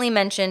frequently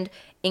mentioned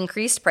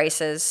increased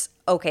prices.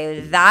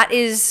 Okay, that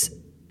is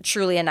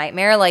truly a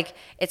nightmare.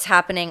 It's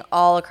happening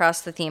all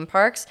across the theme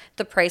parks.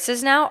 The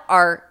prices now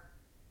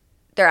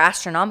they're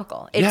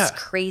astronomical. It's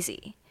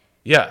crazy.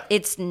 Yeah.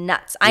 It's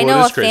nuts. I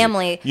know a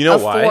family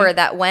of 4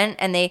 that went,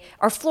 and they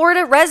are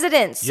Florida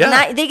residents.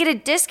 Yeah. And they get a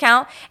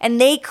discount,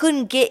 and they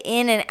couldn't get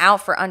in and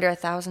out for under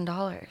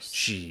 $1,000.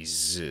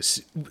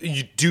 Jesus.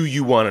 Do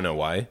you want to know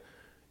why?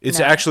 It's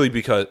actually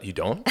because you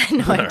don't?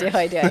 No,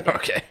 I do.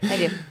 Okay.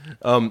 I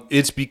do.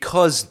 It's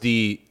because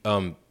the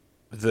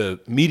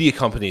media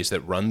companies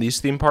that run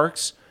these theme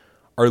parks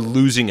are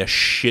losing a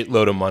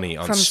shitload of money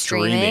on From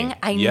streaming?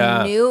 I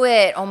Yeah. knew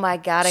it. Oh my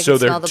God, I So can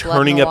they're smell the blood in the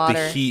turning up water.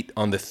 the heat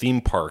on the theme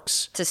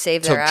parks To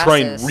save their try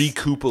and asses.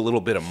 recoup a little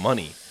bit of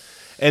money.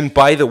 And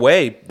by the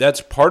way,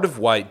 that's part of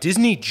why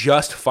Disney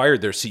just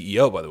fired their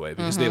CEO, by the way,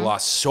 because they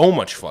lost so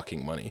much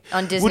fucking money.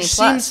 On Disney which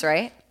Plus, seems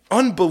right?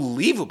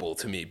 Unbelievable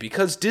to me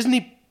because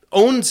Disney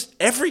owns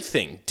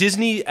everything.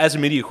 Disney as a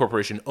media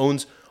corporation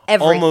owns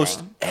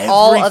almost everything.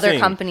 All other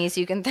companies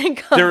you can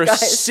think of. There are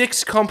guys.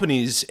 6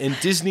 companies, and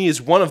Disney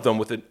is one of them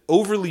with an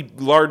overly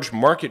large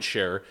market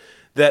share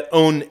that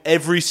own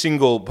every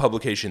single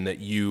publication that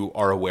you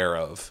are aware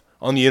of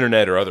on the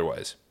internet or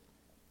otherwise.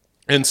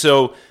 And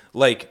so,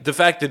 the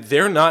fact that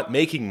they're not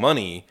making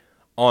money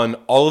on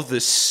all of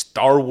this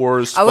Star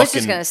Wars I was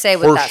just going to say,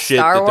 with that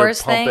Star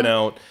Wars thing,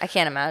 out. I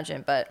can't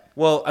imagine, but...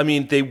 Well, I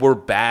mean, they were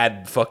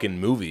bad fucking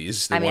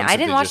movies. I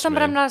didn't watch them,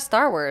 but I'm not a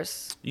Star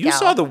Wars You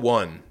saw the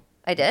one.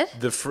 I did?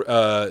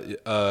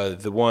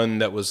 The one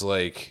that was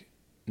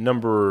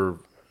number...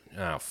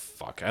 Oh,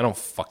 fuck. I don't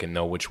fucking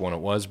know which one it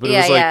was, but it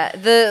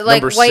was the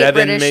number white 7,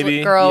 British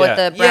maybe? girl with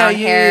the brown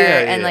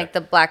hair yeah. and the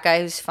black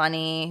guy who's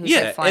funny. Who's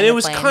and it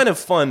was kind of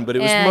fun, but it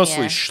was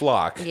mostly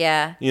schlock.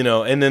 Yeah.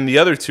 And then the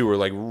other 2 were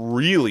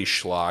really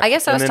schlock. I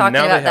guess I was talking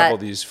now about they have all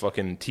these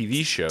fucking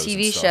TV shows.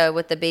 TV show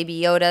with the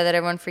Baby Yoda that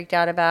everyone freaked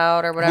out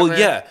about or whatever. Well,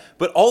 yeah,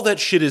 but all that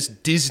shit is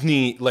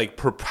Disney,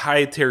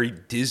 proprietary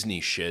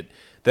Disney shit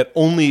that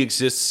only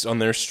exists on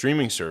their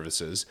streaming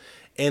services.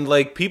 And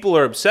people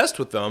are obsessed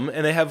with them,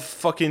 and they have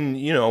fucking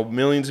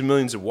millions and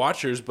millions of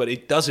watchers, but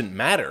it doesn't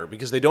matter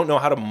because they don't know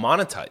how to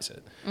monetize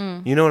it.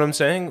 You know what I'm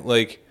saying?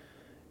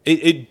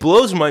 It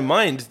blows my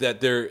mind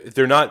that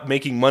they're not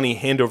making money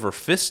hand over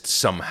fist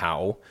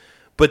somehow.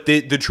 But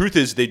the truth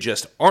is they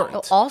just aren't.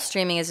 Well, all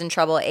streaming is in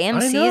trouble.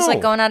 AMC is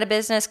like going out of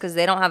business because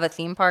they don't have a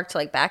theme park to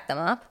like back them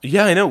up.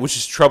 Yeah, I know, which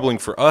is troubling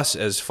for us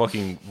as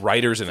fucking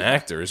writers and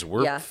actors.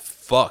 We're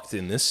fucked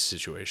in this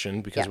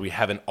situation because we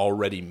haven't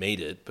already made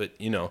it. But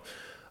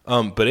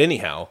but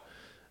anyhow,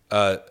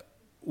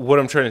 what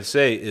I'm trying to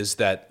say is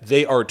that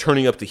they are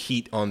turning up the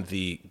heat on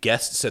the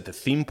guests at the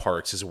theme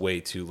parks as a way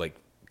to like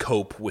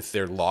cope with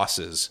their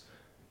losses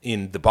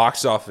in the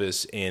box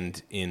office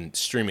and in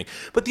streaming.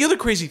 But the other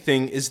crazy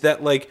thing is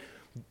that like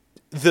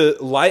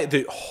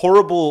the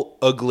horrible,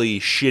 ugly,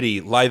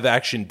 shitty live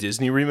action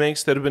Disney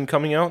remakes that have been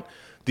coming out,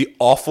 the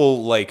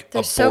awful like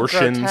They're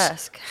abortions,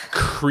 so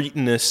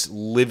cretinous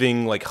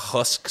living like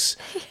husks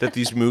that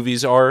these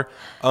movies are,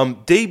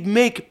 they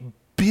make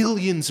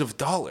billions of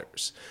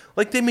dollars.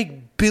 Like they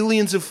make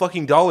billions of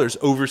fucking dollars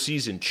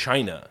overseas in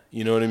China.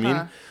 You know what I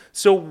mean?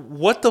 So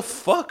what the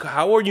fuck?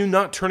 How are you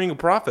not turning a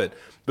profit?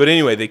 But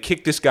anyway, they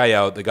kicked this guy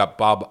out. They got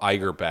Bob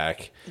Iger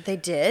back. They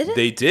did?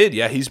 They did.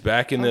 Yeah, he's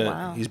back in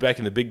he's back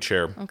in the big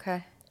chair.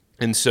 Okay.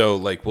 And so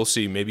like we'll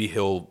see. Maybe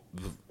he'll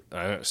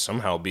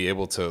somehow be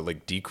able to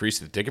like decrease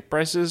the ticket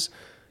prices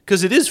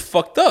because it is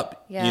fucked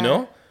up. Yeah. You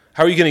know,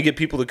 how are you going to get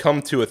people to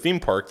come to a theme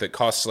park that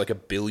costs like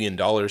 $1 billion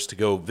to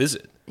go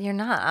visit? You're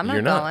not. I'm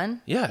not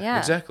going. Yeah,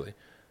 exactly.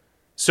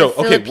 So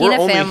the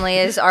Filipina family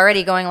is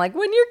already going like,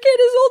 when your kid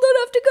is old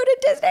enough to go to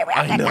Disney, we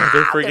have to go.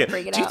 They're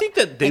freaking. Do you think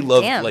that they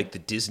love like the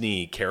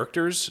Disney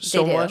characters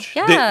so much?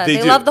 Yeah,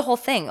 they love the whole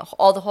thing, the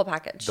whole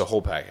package. The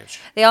whole package.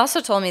 They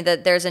also told me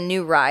that there's a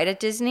new ride at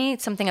Disney.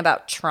 It's something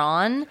about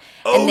Tron,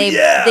 and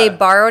they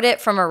borrowed it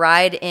from a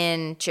ride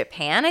in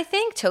Japan, I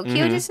think,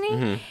 Tokyo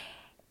Disney,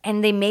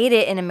 and they made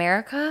it in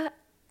America,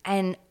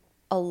 and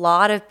a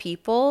lot of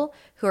people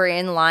who are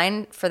in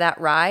line for that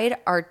ride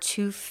are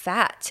too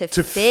fat to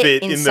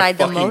fit inside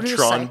the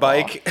motorcycle. Tron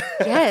bike.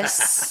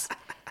 Yes.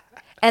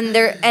 And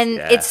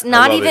it's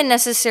not even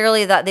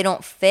necessarily that they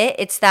don't fit,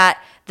 it's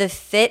that the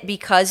fit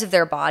because of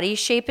their body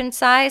shape and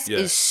size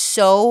is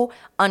so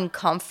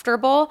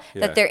uncomfortable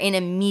that they're in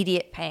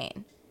immediate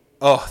pain.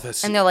 Oh,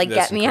 and they're like,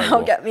 get me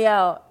out, get me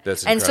out.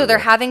 That's incredible. And so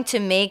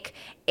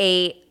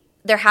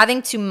they're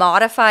having to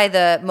modify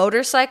the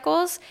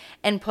motorcycles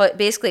and put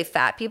basically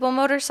fat people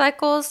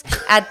motorcycles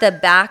at the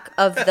back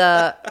of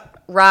the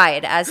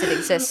ride as it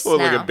exists now.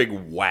 Like a big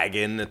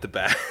wagon at the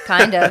back.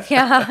 Kind of,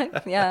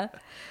 yeah.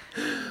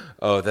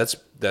 Oh, that's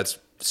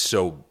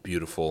so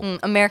beautiful.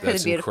 America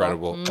that's the Beautiful.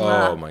 Incredible.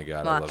 Oh my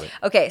God, I love it.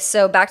 Okay,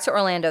 so back to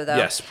Orlando though.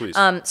 Yes, please.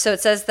 So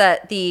it says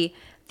that the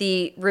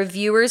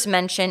reviewers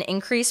mention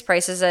increased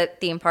prices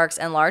at theme parks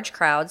and large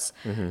crowds.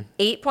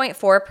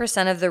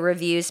 8.4% of the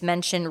reviews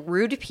mention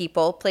rude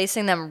people,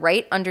 placing them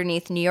right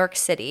underneath New York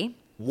City.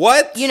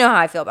 What? You know how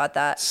I feel about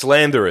that.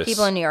 Slanderous.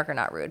 People in New York are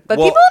not rude. But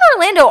people in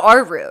Orlando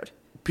are rude.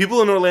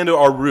 People in Orlando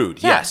are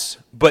rude, yes.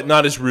 But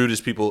not as rude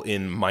as people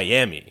in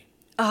Miami.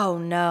 Oh,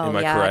 no. Am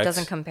I correct? It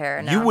doesn't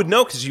compare. No. You would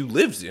know because you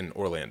lived in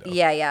Orlando.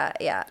 Yeah.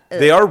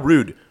 They are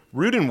rude.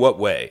 Rude in what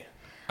way,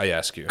 I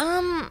ask you?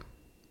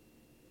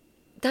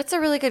 That's a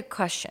really good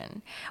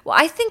question. Well,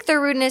 I think the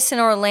rudeness in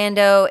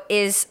Orlando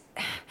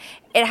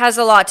it has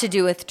a lot to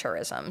do with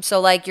tourism.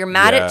 So, like, you're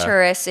mad at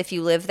tourists if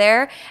you live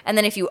there, and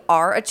then if you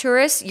are a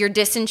tourist, you're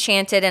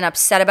disenchanted and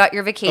upset about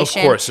your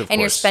vacation. Of course.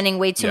 And you're spending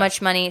way too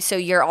much money, so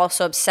you're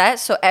also upset.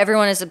 So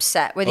everyone is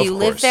upset. Whether you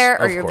live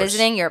there or you're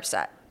visiting, you're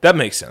upset. That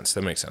makes sense.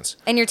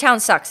 And your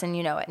town sucks, and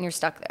you know it, and you're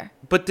stuck there.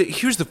 But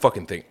here's the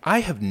fucking thing. I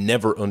have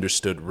never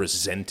understood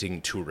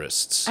resenting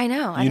tourists. I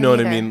know. You know what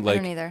I mean? Like, I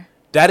don't either.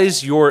 That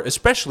is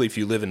especially if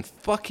you live in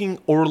fucking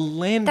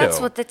Orlando. That's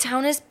what the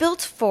town is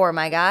built for,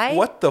 my guy.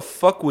 What the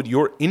fuck would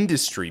your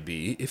industry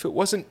be if it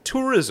wasn't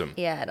tourism?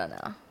 Yeah, I don't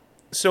know.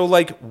 So,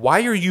 like,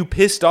 why are you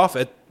pissed off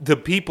at the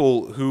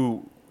people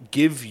who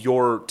give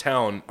your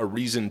town a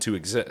reason to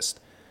exist?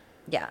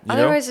 Yeah,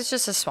 otherwise it's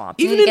just a swamp.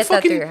 You Even need to get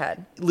that through your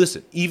head.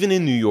 Listen, even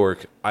in New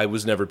York, I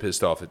was never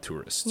pissed off at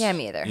tourists. Yeah,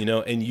 me either. You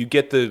know, and you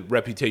get the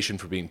reputation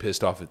for being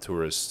pissed off at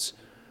tourists.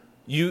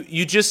 You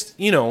just,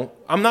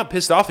 I'm not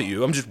pissed off at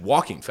you. I'm just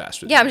walking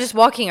faster than you. I'm just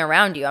walking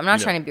around you. I'm not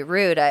trying to be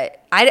rude. I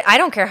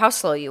don't care how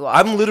slow you walk.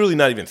 I'm literally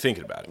not even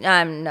thinking about it.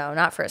 No,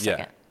 not for a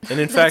second. And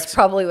in That's fact,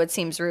 probably what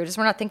seems rude is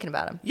we're not thinking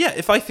about them. Yeah,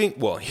 if I think,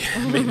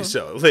 maybe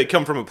so. They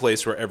come from a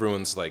place where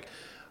everyone's like,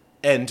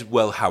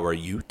 how are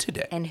you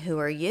today? And who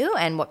are you?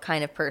 And what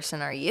kind of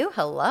person are you?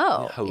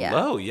 Hello.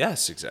 Hello,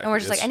 yes, exactly. And we're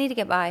just like, I need to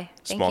get by.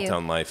 Thank you. Small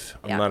town life.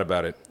 I'm not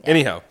about it. Yeah.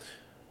 Anyhow,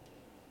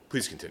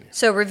 please continue.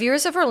 So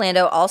reviews of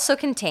Orlando also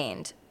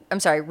contained the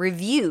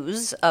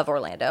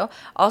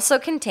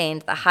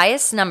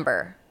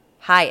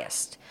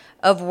highest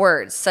of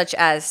words such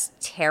as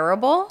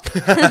terrible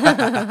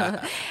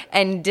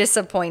and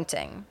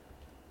disappointing.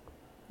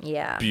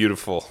 Yeah.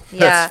 Beautiful. Yeah.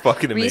 That's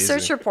fucking amazing.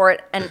 Research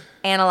report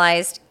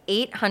analyzed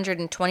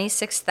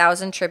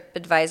 826,000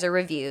 TripAdvisor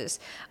reviews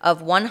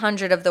of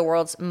 100 of the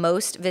world's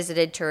most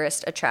visited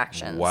tourist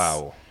attractions.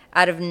 Wow.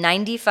 Out of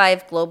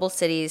 95 global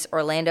cities,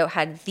 Orlando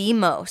had the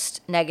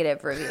most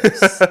negative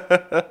reviews.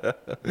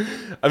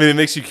 I mean, it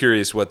makes you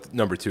curious what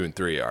number 2 and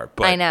 3 are.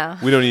 But I know.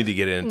 We don't need to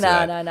get into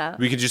that. No.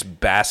 We could just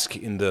bask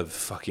in the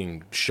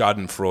fucking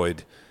schadenfreude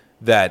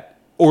that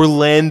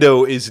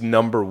Orlando is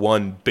number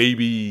 1,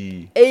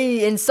 baby.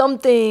 Hey, in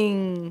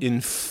something.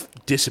 In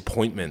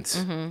disappointment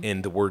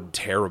and the word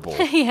terrible.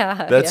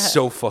 That's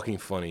so fucking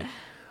funny.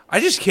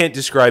 I just can't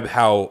describe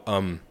how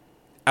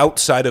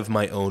outside of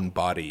my own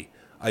body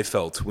I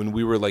felt when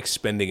we were like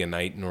spending a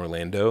night in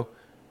Orlando.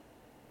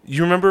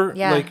 You remember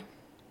like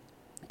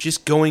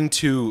just going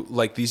to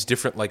like these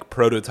different like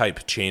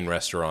prototype chain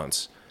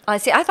restaurants. I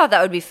see. I thought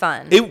that would be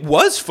fun. It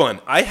was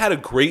fun. I had a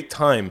great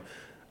time.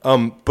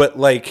 But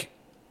like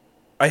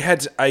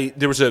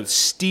there was a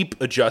steep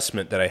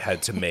adjustment that I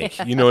had to make.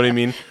 You know what I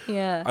mean?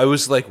 Yeah. I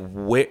was like,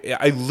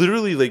 I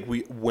literally like,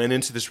 we went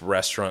into this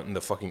restaurant and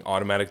the fucking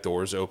automatic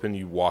doors open.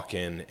 You walk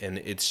in and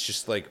it's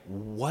just like,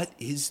 what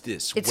is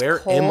this? It's Where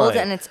cold am I?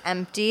 And it's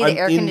empty. The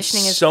air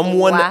conditioning is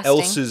someone blasting.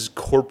 else's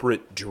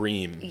corporate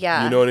dream.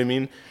 Yeah. You know what I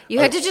mean? You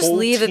had to just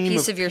leave a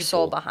piece of your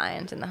soul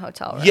behind in the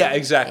hotel room. Yeah,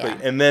 exactly. Yeah.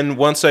 And then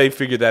once I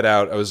figured that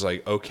out, I was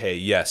like, okay,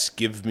 yes,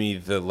 give me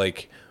the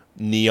like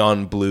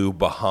neon blue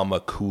Bahama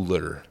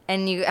cooler.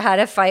 And you had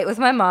a fight with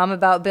my mom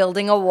about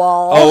building a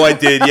wall. Oh, I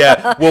did,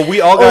 yeah. Well, we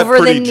all got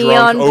pretty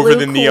drunk over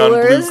the neon blue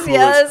coolers.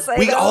 Yes,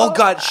 we all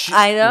got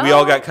I know. We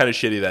all got kind of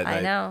shitty that night.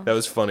 I know. That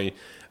was funny.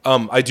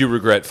 I do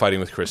regret fighting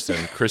with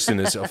Kristen. Kristen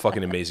is a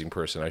fucking amazing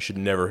person. I should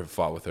never have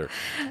fought with her.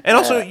 And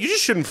also, you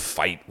just shouldn't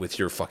fight with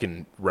your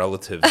fucking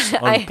relatives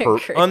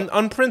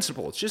on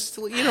principle. It's just,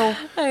 you know.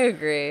 I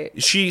agree.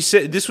 She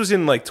said this was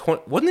in like,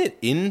 wasn't it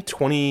in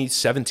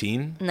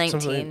 2017?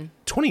 19.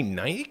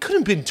 2019? It could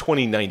have been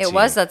 2019. It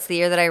was. That's the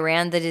year that I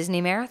ran the Disney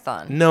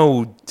Marathon.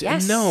 No.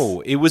 Yes.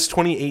 No. It was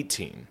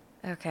 2018.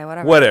 Okay,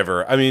 whatever.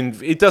 Whatever. I mean,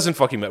 it doesn't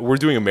fucking matter. We're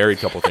doing a married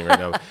couple thing right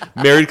now.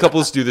 Married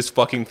couples do this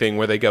fucking thing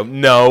where they go,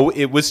 no,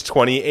 it was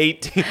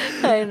 2018.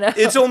 I know.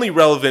 It's only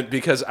relevant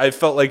because I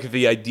felt like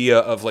the idea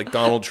of like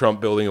Donald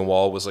Trump building a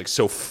wall was like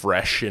so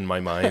fresh in my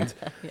mind.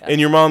 Yeah. And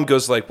your mom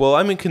goes like, well,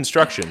 I'm in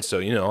construction, so,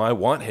 you know, I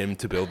want him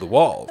to build the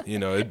wall. You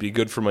know, it'd be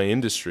good for my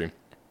industry.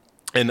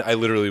 And I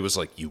literally was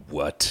like, you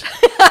what?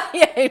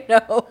 Yeah, I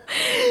know.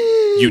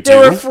 You do?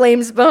 There were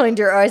flames behind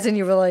your eyes, and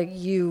you were like,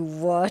 you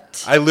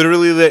what? I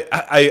literally,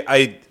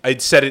 I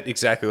said it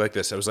exactly like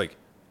this. I was like,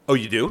 oh,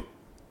 you do?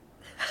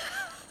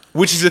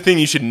 Which is the thing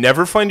you should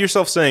never find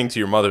yourself saying to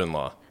your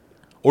mother-in-law.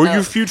 Or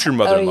your future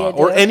mother-in-law.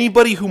 Or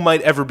anybody who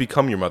might ever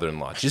become your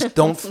mother-in-law. Just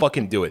don't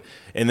fucking do it.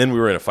 And then we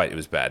were in a fight. It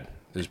was bad.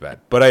 It was bad.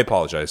 But I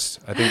apologize.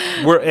 I think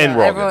we're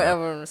all good.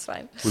 Everyone was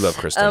fine. We love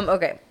Kristen.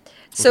 Okay.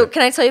 So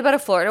can I tell you about a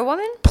Florida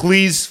woman?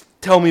 Please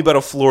tell me about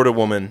a Florida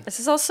woman. This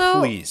is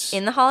also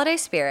in the holiday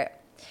spirit.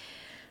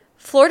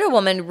 Florida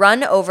woman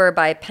run over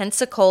by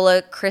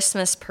Pensacola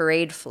Christmas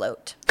parade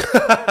float.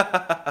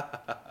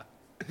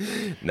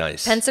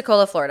 Nice.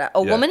 Pensacola, Florida.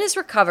 A woman is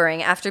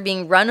recovering after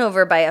being run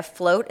over by a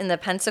float in the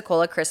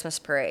Pensacola Christmas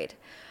parade.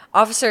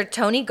 Officer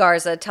Tony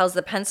Garza tells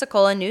the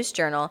Pensacola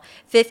News-Journal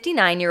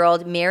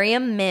 59-year-old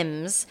Miriam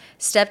Mims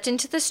stepped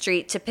into the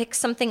street to pick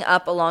something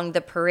up along the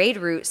parade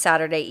route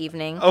Saturday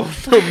evening. Oh,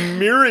 no,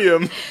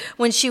 Miriam.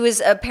 When she was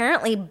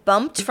apparently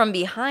bumped from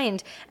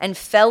behind and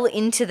fell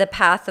into the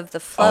path of the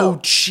float. Oh,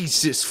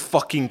 Jesus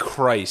fucking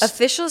Christ.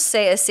 Officials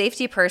say a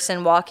safety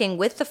person walking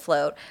with the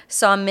float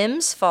saw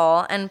Mims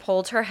fall and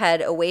pulled her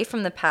head away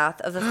from the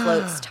path of the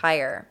float's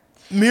tire.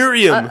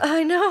 Miriam.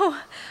 I know.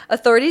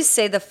 Authorities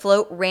say the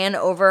float ran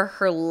over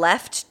her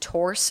left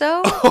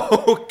torso.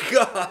 Oh,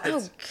 God.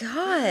 Oh,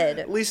 God.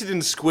 At least it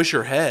didn't squish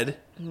her head.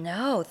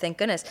 No, thank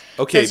goodness.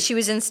 Okay. Because she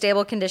was in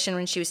stable condition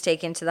when she was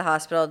taken to the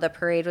hospital. The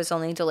parade was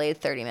only delayed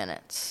 30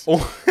 minutes.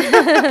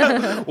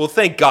 Oh. Well,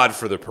 thank God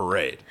for the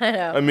parade. I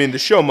know. I mean, the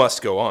show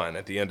must go on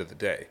at the end of the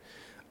day.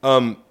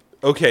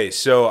 Okay,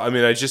 so, I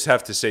mean, I just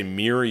have to say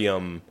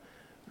Miriam,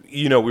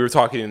 you know, we were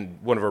talking in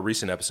one of our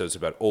recent episodes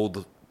about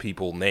old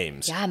people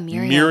names. Yeah,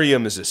 Miriam.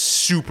 Miriam is a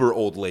super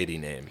old lady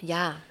name.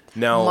 Yeah.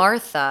 Now,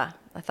 Martha.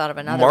 I thought of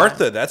another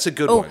Martha, one. That's a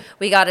good one.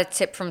 We got a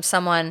tip from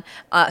someone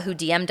who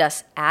DM'd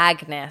us,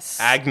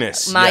 Agnes.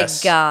 Agnes, My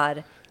yes.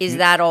 God. Is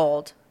that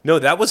old? No,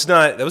 that was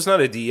not a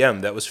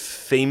DM. That was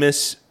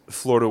famous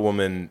Florida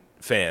woman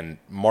fan,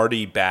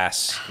 Marty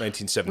Bass,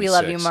 1976. We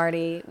love you,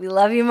 Marty. We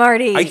love you,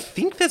 Marty. I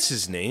think that's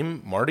his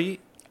name, Marty.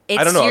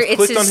 I don't know. I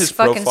clicked it's on his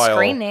fucking profile,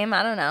 screen name.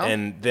 I don't know.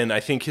 And then I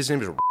think his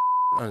name is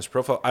on his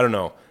profile. I don't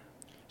know.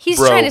 He's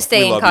Bro, trying to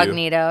stay we love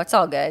incognito. It's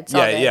all good. It's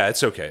all good. Yeah,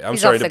 it's okay. I'm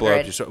He's sorry off to the blow up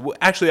grid. your story. Well,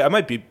 actually, I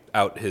might beep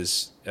out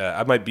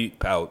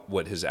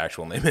what his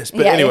actual name is.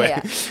 But Yeah, anyway,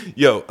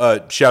 yeah.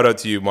 Yo, shout out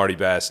to you, Marty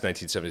Bass,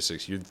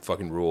 1976. You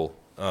fucking rule.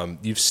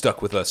 You've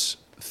stuck with us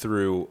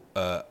through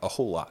a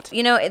whole lot.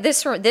 You know,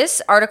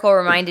 this article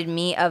reminded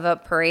me of a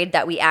parade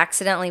that we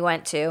accidentally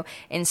went to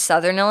in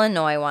Southern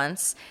Illinois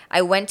once.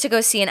 I went to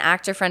go see an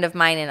actor friend of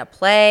mine in a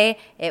play.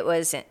 I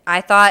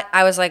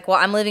was like, well,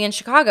 I'm living in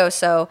Chicago,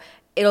 so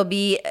it'll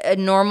be a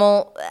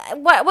normal,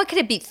 what could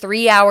it be,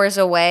 3 hours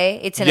away?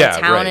 It's in a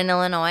town in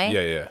Illinois?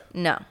 Yeah.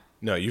 No.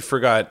 No, you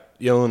forgot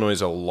Illinois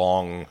is a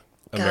long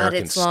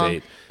American it's long.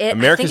 state.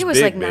 I think it was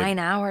big, like 9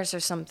 hours or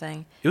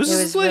something. It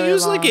was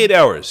like 8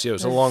 hours. Yeah, it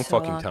was a long so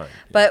fucking long. time.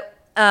 But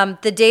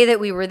the day that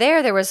we were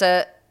there was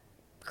a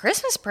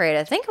Christmas parade.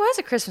 I think it was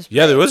a Christmas parade.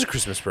 Yeah, there was a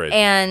Christmas parade.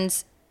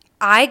 And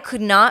I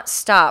could not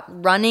stop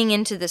running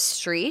into the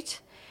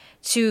street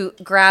to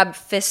grab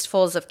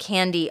fistfuls of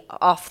candy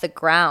off the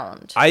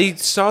ground. I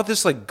saw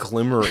this like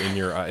glimmer in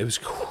your eye. It was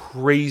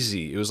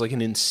crazy. It was like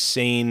an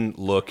insane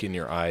look in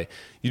your eye.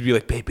 You'd be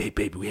like,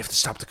 babe, we have to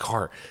stop the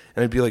car.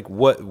 And I'd be like,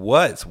 what,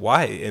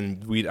 why?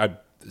 And I'd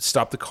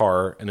stop the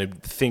car and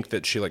I'd think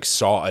that she like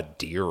saw a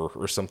deer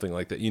or something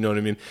like that. You know what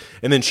I mean?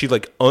 And then she'd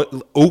like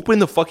open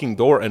the fucking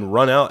door and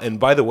run out. And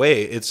by the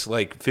way, it's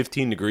like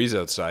 15 degrees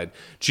outside.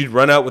 She'd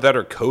run out without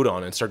her coat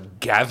on and start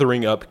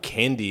gathering up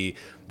candy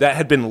that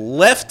had been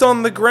left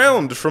on the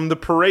ground from the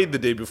parade the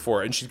day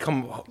before, and she'd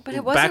come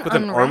back with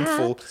an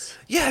armful.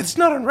 Yeah, it's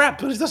not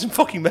unwrapped, but it doesn't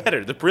fucking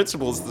matter. The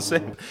principle is the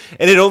same.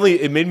 And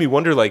it made me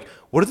wonder, like,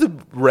 what are the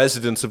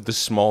residents of this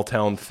small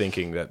town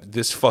thinking that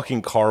this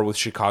fucking car with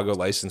Chicago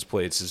license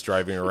plates is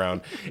driving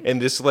around,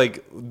 and this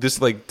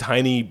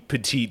tiny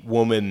petite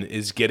woman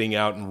is getting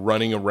out and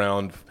running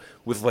around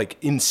with like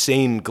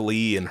insane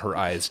glee in her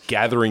eyes,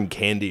 gathering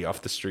candy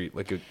off the street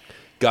like a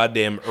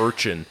goddamn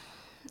urchin.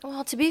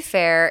 Well, to be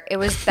fair, it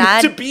was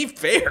bad.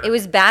 It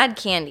was bad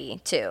candy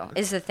too.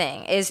 Is the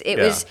thing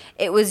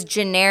it was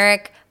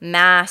generic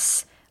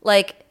mass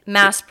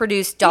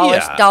produced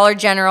Dollar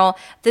General.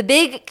 The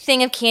big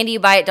thing of candy you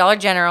buy at Dollar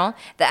General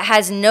that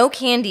has no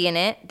candy in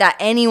it that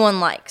anyone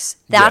likes.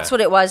 That's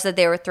what it was that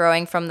they were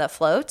throwing from the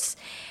floats.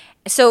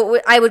 So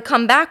I would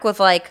come back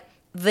with like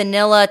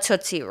vanilla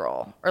Tootsie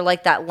Roll or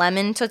like that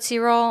lemon Tootsie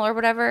Roll or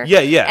whatever.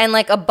 Yeah. And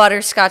like a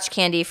butterscotch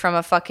candy from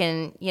a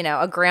fucking,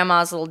 a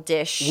grandma's little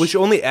dish. Which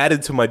only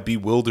added to my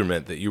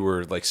bewilderment that you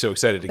were like so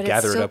excited to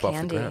gather it up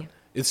off the ground.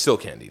 It's still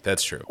candy.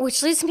 That's true.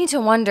 Which leads me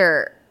to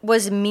wonder,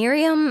 was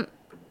Miriam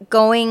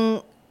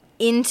going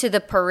into the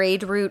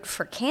parade route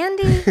for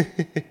candy?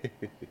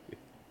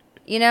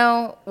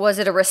 Was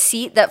it a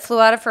receipt that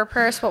flew out of her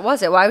purse? What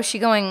was it? Why was she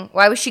going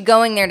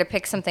there to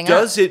pick something up?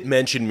 Does it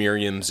mention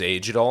Miriam's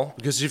age at all?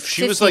 Because if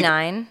she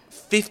 59. was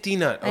like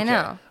 59, okay. I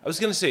know. I was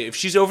gonna say if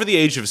she's over the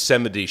age of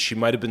 70, she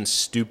might have been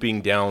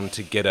stooping down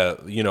to get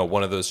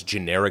one of those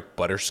generic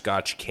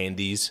butterscotch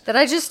candies that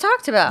I just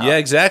talked about. Yeah,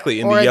 exactly.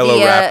 In the yellow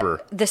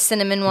wrapper, the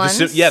cinnamon ones.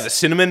 The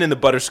cinnamon and the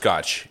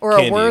butterscotch or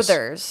candies. A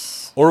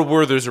Werther's. Or a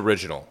Werther's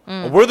original.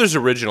 A Werther's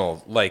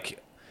original, like.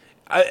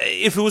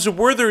 If it was a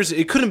Werther's,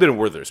 it couldn't have been a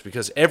Werther's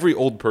because every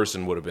old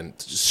person would have been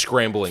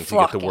scrambling to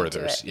get the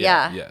Werther's.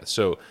 Yeah.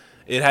 So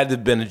it had to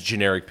have been a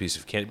generic piece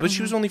of candy. But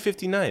she was only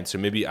 59, so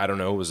maybe, I don't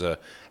know, it was a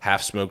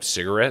half-smoked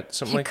cigarette,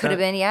 something like that. It could have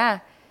been,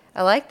 yeah.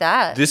 I like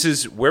that.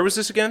 Where was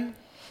this again?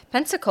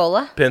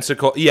 Pensacola.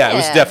 Yeah, it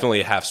was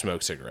definitely a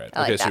half-smoked cigarette.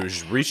 I like so that. she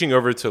was reaching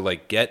over to,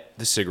 like, get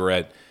the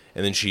cigarette,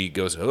 and then she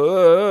goes,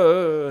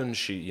 and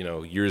she,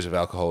 years of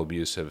alcohol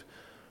abuse have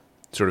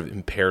sort of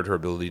impaired her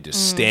ability to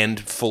stand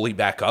fully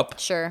back up.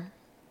 Sure.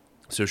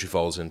 So she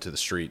falls into the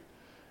street.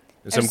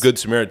 And some good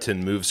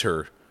Samaritan moves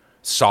her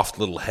soft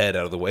little head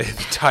out of the way of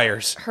the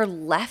tires. Her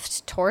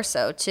left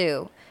torso,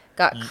 too,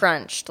 got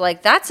crunched.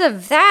 Like, that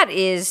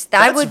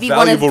would be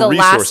one of the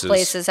last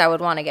places I would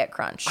want to get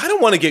crunched. I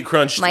don't want to get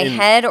crunched my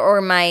head or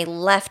my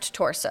left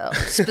torso,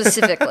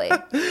 specifically.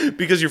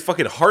 Because your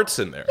fucking heart's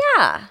in there.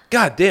 Yeah.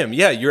 God damn,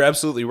 yeah, you're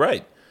absolutely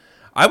right.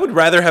 I would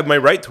rather have my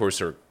right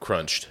torso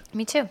crunched.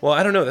 Me too. Well,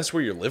 I don't know. That's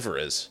where your liver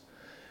is.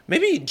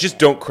 Maybe just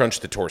don't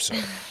crunch the torso.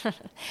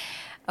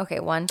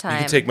 Okay, one time. You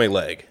can take my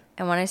leg.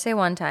 And when I say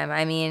one time,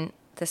 I mean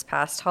this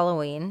past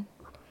Halloween.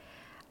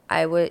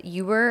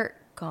 You were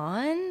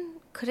gone?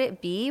 Could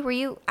it be? Were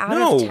you out of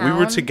town? No, we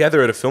were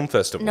together at a film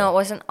festival. No, it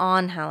wasn't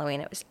on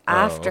Halloween. It was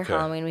after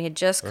Halloween. We had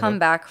just come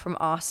back from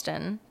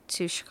Austin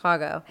to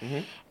Chicago. Mm-hmm.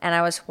 And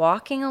I was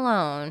walking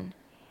alone,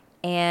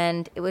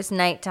 and it was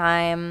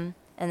nighttime.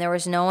 And there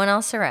was no one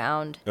else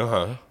around.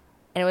 And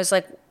it was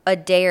like a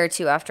day or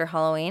two after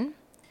Halloween.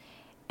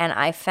 And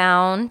I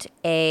found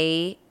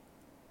a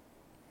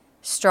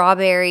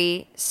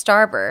strawberry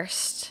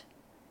Starburst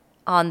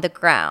on the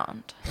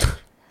ground,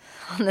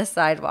 on the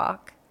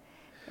sidewalk.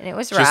 And it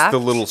was wrapped. Just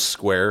the little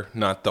square,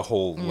 not the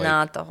whole...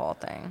 Not the whole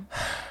thing.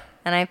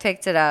 And I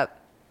picked it up,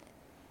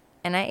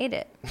 and I ate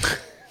it.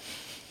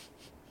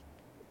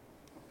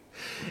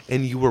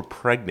 And you were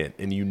pregnant,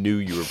 and you knew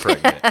you were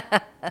pregnant.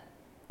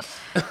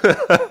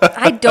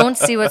 I don't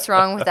see what's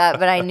wrong with that,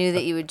 but I knew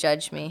that you would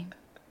judge me.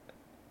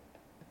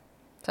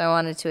 So I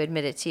wanted to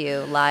admit it to you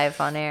live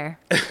on air.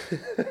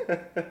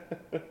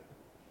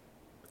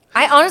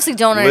 I honestly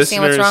don't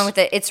understand what's wrong with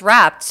it. It's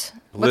wrapped.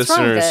 What's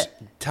wrong with it?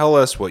 Tell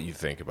us what you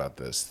think about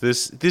this.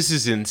 This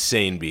is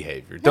insane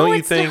behavior. Don't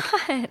you think?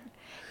 Not.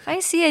 If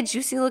I see a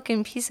juicy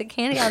looking piece of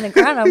candy on the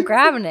ground, I'm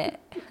grabbing it.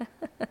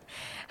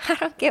 I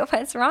don't get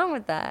what's wrong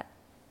with that.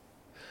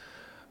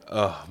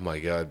 Oh my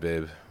God,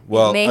 babe.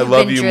 Well, I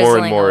love you more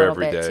and more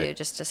every day. Too,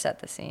 just to set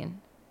the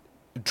scene.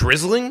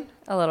 Drizzling?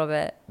 A little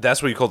bit.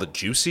 That's what you called it,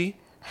 juicy?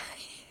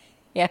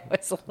 Yeah, it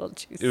was a little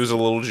juicy. It was a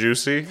little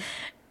juicy?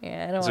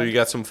 Yeah, I don't. So you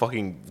got some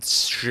fucking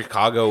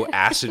Chicago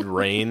acid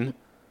rain.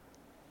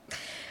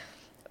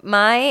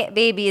 My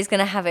baby is going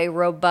to have a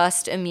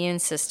robust immune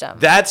system.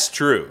 That's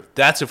true.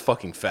 That's a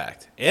fucking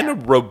fact. And a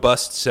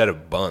robust set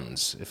of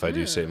buns, if I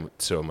do say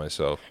so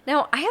myself.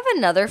 Now, I have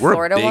another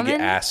Florida woman. We're a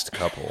big-assed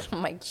couple. Oh,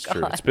 my It's God.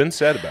 true. It's been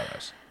said about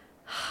us.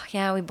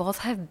 Yeah, we both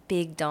have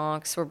big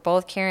donks. We're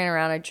both carrying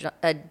around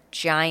a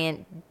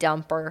giant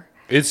dumper.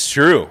 It's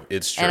true.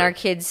 It's true. And our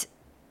kids,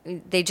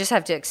 they just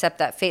have to accept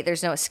that fate.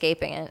 There's no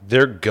escaping it.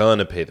 They're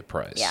gonna pay the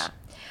price. Yeah.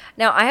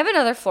 Now, I have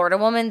another Florida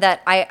woman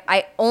that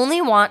I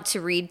only want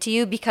to read to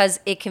you because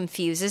it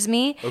confuses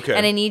me. Okay.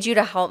 And I need you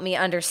to help me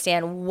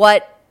understand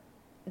what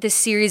the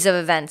series of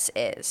events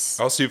is.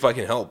 I'll see if I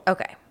can help.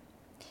 Okay.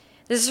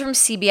 This is from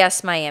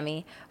CBS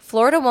Miami.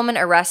 Florida woman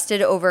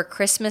arrested over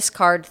Christmas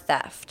card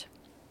theft.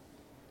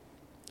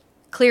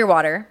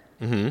 Clearwater.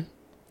 Mm-hmm.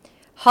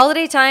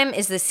 Holiday time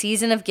is the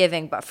season of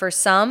giving, but for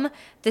some,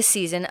 the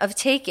season of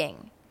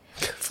taking.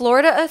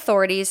 Florida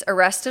authorities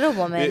arrested a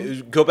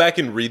woman. Go back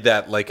and read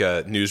that like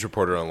a news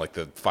reporter on like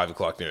the 5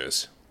 o'clock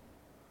news.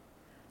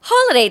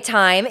 Holiday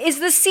time is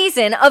the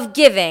season of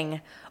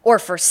giving, or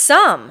for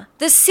some,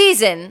 the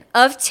season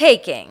of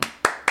taking.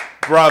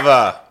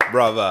 Brava.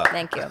 Brava.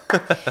 Thank you.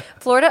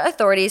 Florida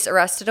authorities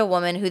arrested a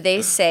woman who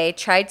they say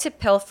tried to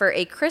pilfer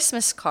a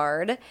Christmas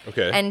card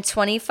and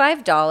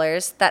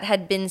 $25 that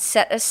had been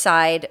set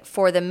aside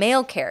for the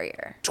mail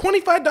carrier.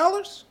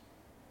 $25?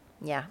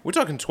 Yeah. We're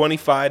talking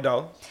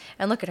 $25.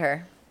 And look at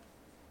her.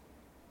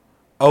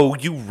 Oh,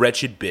 you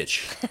wretched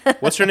bitch.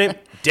 What's her name?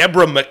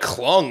 Deborah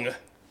McClung.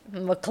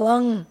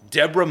 McClung.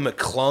 Deborah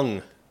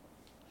McClung.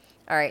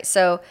 All right,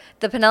 so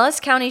the Pinellas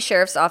County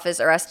Sheriff's Office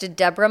arrested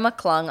Deborah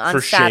McClung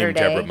on Saturday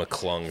Deborah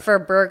McClung. for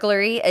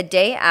burglary a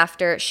day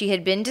after she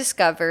had been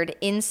discovered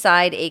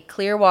inside a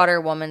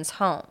Clearwater woman's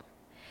home.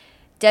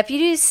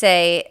 Deputies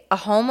say a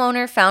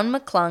homeowner found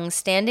McClung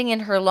standing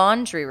in her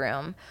laundry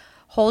room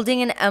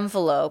holding an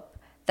envelope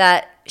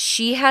that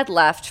she had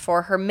left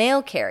for her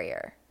mail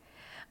carrier.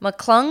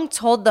 McClung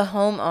told the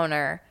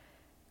homeowner,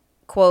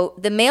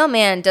 quote, "The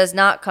mailman does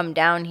not come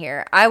down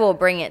here. I will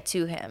bring it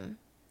to him."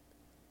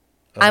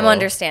 I'm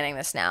understanding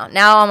this now.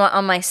 Now I'm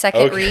on my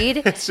second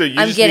read. So you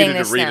I'm just getting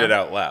needed this to read now. it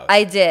out loud.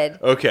 I did.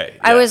 Okay.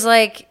 I was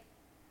like,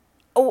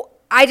 oh,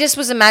 I just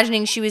was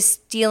imagining she was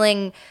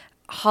stealing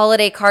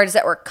holiday cards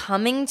that were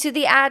coming to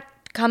the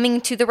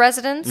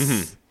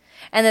residence,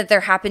 and that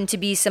there happened to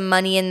be some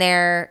money in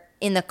there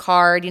in the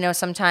card. You know,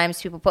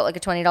 sometimes people put like a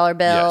 $20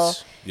 bill.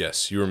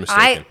 Yes, you were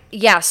mistaken.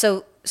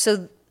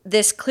 So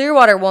this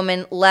Clearwater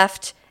woman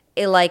left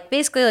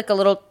basically a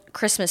little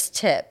Christmas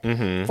tip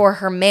for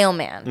her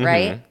mailman,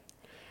 right?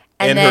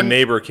 And then her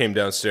neighbor came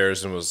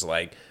downstairs and was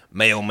like,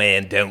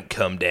 "Mailman, don't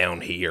come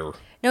down here."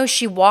 No,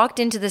 she walked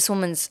into this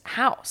woman's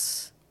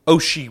house. Oh,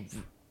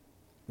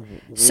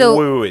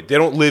 So wait. They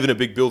don't live in a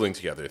big building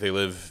together. They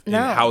live in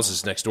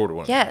houses next door to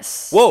one another.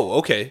 Yes. Whoa,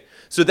 okay.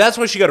 So that's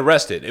why she got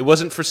arrested. It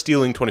wasn't for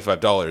stealing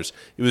 $25.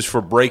 It was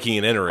for breaking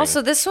and entering.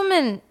 Also, this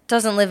woman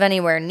doesn't live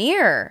anywhere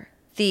near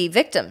the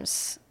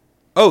victims.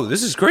 Oh,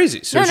 this is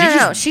crazy. So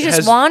No. She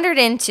just wandered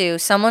into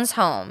someone's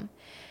home.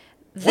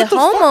 The what the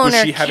homeowner fuck?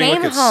 Was she having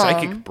came like a home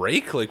psychic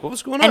break? Like, what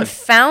was going on? and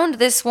found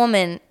this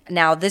woman.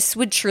 Now, this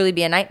would truly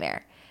be a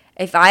nightmare.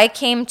 If I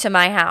came to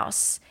my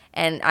house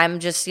and I'm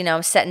just,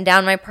 setting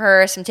down my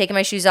purse, I'm taking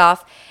my shoes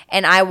off,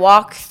 and I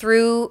walk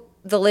through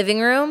the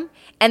living room,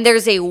 and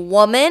there's a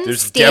woman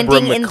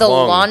standing in the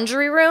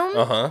laundry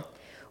room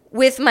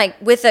with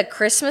a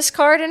Christmas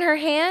card in her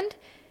hand,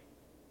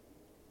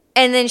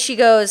 and then she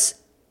goes,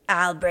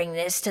 "I'll bring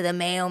this to the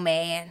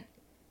mailman."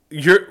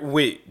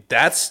 Wait,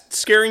 that's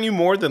scaring you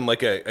more than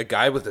like a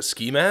guy with a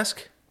ski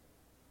mask?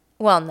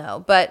 Well,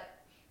 no,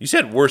 but you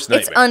said worst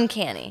nightmare. It's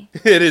uncanny.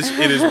 It is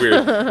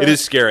weird. It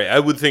is scary. I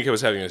would think I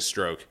was having a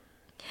stroke.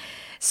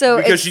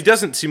 Because she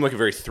doesn't seem like a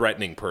very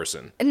threatening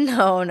person.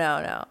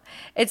 No.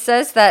 It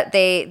says that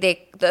the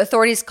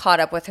authorities caught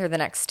up with her the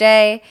next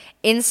day.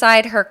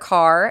 Inside her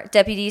car,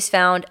 deputies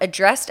found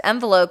addressed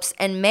envelopes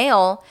and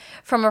mail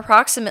from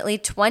approximately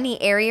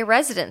 20 area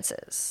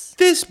residences.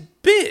 This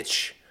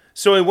bitch.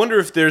 So I wonder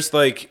if there's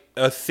like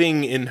a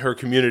thing in her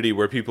community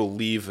where people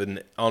leave an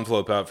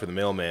envelope out for the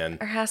mailman.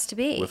 There has to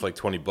be. With like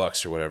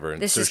 $20 or whatever.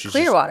 And this is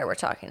Clearwater we're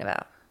talking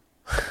about.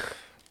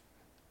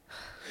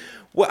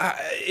 Well,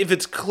 if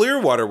it's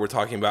Clearwater we're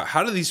talking about,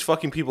 how do these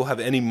fucking people have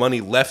any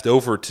money left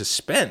over to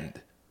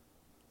spend?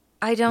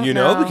 I don't know. You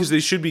know, because they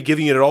should be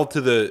giving it all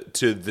to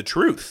the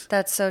truth.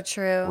 That's so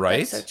true.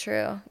 Right? That's so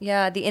true.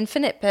 Yeah, the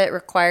infinite pit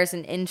requires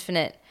an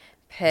infinite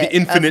pit the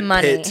infinite of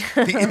money. Pit.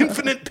 The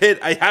infinite pit.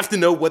 I have to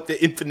know what the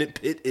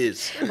infinite pit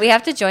is. We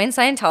have to join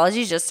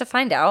Scientology just to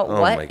find out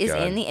what is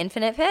in the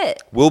infinite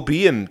pit. We'll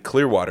be in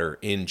Clearwater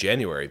in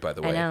January, by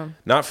the way. I know.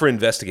 Not for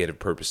investigative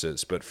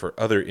purposes, but for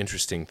other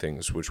interesting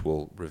things, which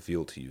we'll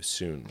reveal to you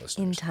soon, listeners.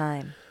 In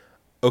time.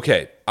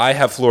 Okay, I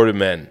have Florida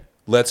men.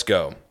 Let's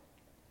go.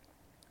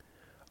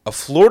 A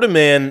Florida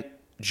man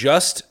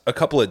just a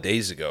couple of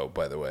days ago,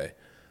 by the way,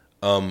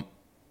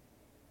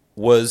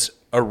 was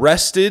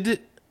arrested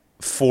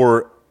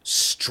for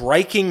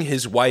striking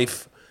his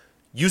wife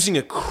using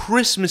a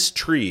Christmas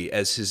tree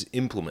as his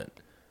implement.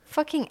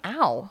 Fucking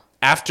ow.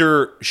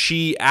 After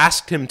she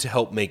asked him to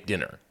help make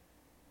dinner.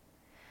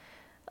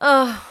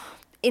 Oh,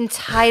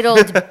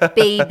 entitled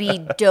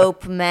baby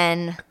dope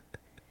men.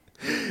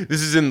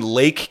 This is in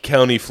Lake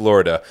County,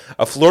 Florida.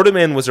 A Florida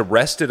man was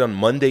arrested on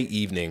Monday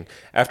evening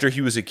after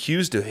he was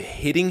accused of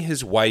hitting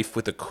his wife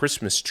with a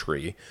Christmas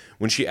tree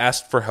when she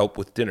asked for help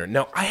with dinner.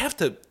 Now, I have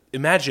to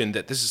imagine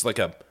that this is like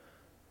a...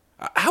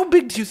 How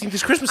big do you think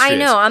this Christmas tree is? I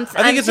know. I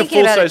think it's a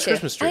full-size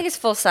Christmas tree. I think it's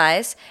full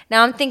size.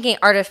 Now, I'm thinking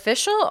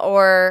artificial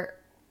or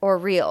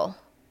real?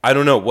 I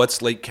don't know.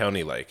 What's Lake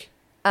County like?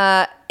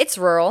 It's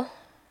rural.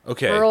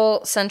 Okay.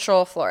 Rural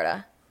central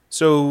Florida.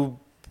 So...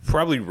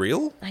 Probably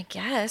real? I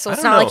guess. Well,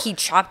 it's not like he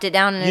chopped it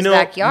down in his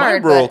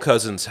backyard. My rural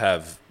cousins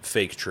have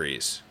fake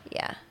trees.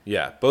 Yeah.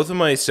 Yeah. Both of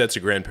my sets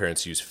of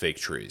grandparents use fake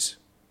trees.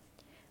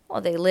 Well,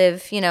 they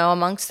live,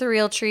 amongst the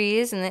real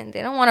trees, and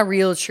they don't want a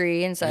real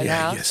tree inside the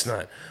house. Yeah, yes,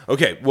 not.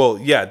 Okay, well,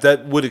 yeah,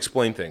 that would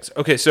explain things.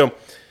 Okay, so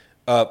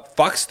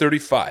Fox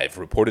 35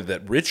 reported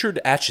that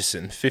Richard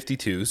Atchison,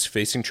 52, is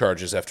facing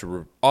charges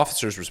after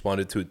officers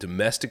responded to a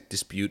domestic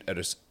dispute at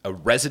a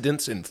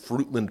residence in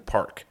Fruitland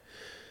Park.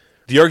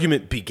 The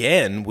argument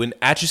began when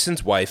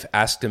Atchison's wife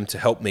asked him to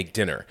help make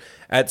dinner.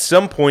 At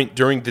some point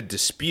during the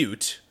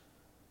dispute,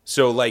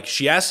 so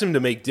she asked him to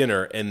make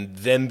dinner and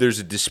then there's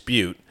a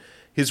dispute,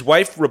 his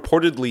wife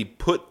reportedly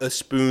put a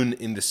spoon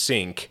in the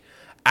sink,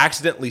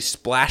 accidentally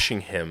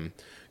splashing him,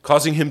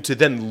 causing him to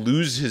then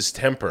lose his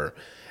temper.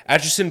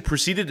 Atchison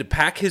proceeded to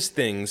pack his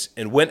things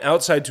and went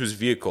outside to his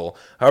vehicle.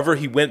 However,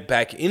 he went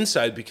back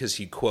inside because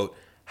he, quote,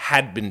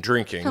 had been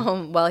drinking.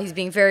 Oh, well, he's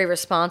being very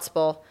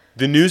responsible.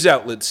 The news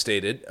outlet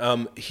stated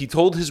he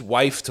told his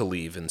wife to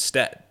leave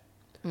instead.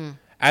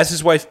 As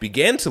his wife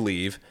began to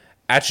leave,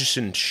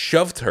 Atchison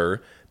shoved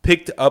her,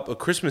 picked up a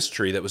Christmas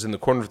tree that was in the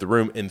corner of the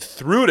room, and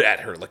threw it at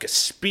her like a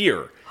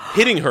spear,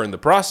 hitting her in the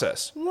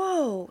process.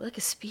 Whoa, like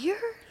a spear?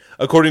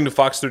 According to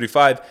Fox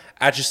 35,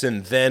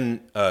 Atchison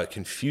then,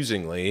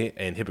 confusingly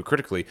and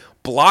hypocritically,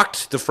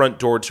 blocked the front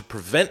door to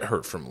prevent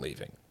her from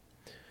leaving.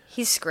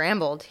 He's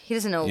scrambled. He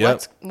doesn't know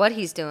what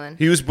he's doing.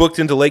 He was booked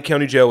into Lake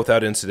County Jail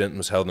without incident and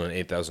was held on an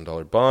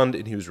 $8,000 bond,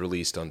 and he was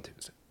released on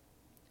Tuesday.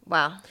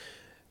 Wow.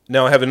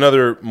 Now I have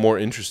another more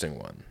interesting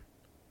one.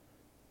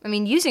 I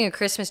mean, using a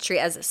Christmas tree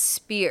as a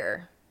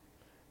spear.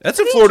 That's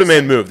a Florida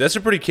man move. That's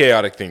a pretty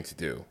chaotic thing to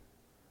do.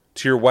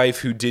 To your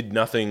wife who did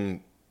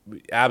nothing,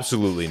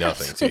 absolutely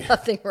nothing to you.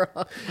 Nothing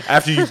wrong.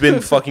 After you've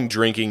been fucking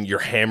drinking, you're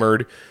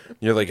hammered.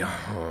 You're like,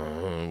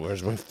 oh,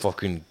 where's my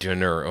fucking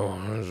dinner? Oh,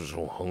 I'm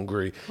so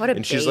hungry. What a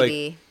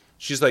baby.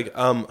 She's like,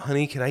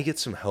 honey, can I get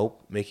some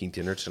help making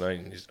dinner tonight?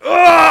 And he's,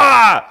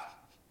 ah!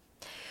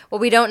 What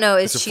we don't know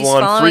is she's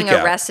following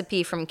a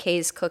recipe from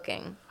Kay's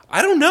Cooking.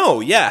 I don't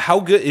know. Yeah,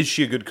 how good is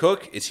she a good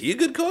cook? Is he a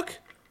good cook?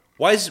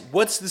 What's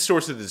the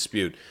source of the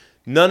dispute?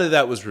 None of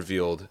that was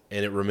revealed,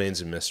 and it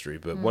remains a mystery,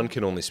 but one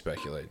can only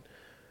speculate.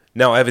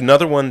 Now, I have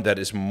another one that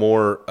is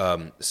more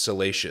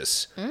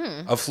salacious.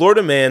 A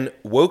Florida man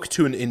woke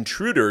to an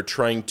intruder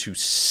trying to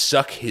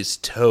suck his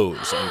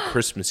toes on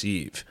Christmas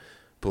Eve,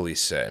 police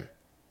say.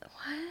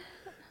 What?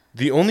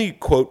 The only,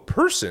 quote,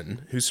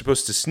 person who's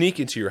supposed to sneak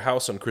into your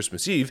house on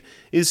Christmas Eve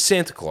is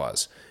Santa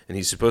Claus, and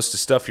he's supposed to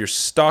stuff your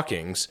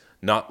stockings,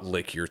 not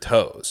lick your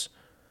toes.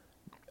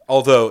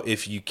 Although,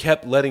 if you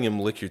kept letting him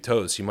lick your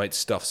toes, he might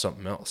stuff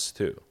something else,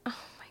 too. Oh,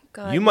 my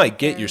God. You might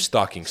get your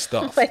stocking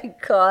stuffed. Oh, my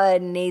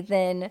God,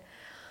 Nathan.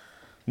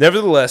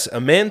 Nevertheless,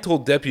 a man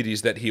told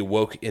deputies that he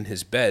awoke in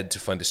his bed to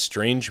find a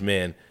strange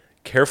man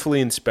carefully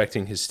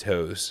inspecting his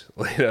toes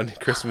late on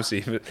Christmas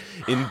Eve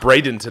in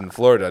Bradenton,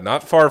 Florida,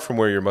 not far from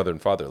where your mother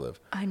and father live.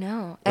 I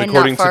know. And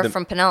not far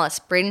from Pinellas.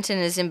 Bradenton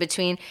is in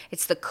between.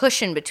 It's the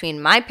cushion between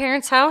my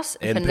parents' house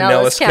and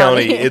Pinellas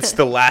County. It's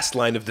the last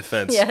line of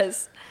defense.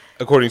 Yes.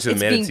 According to the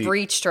manatee. It's being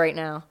breached right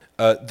now.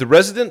 The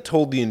resident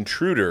told the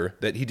intruder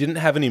that he didn't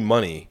have any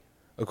money,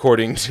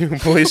 according to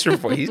police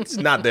report. He's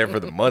not there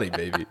for the money,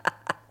 baby.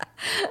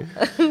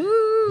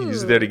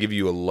 He's there to give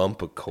you a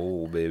lump of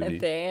coal, baby.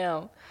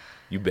 Damn.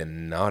 You've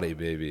been naughty,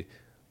 baby.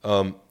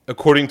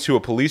 According to a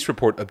police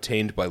report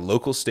obtained by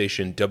local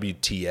station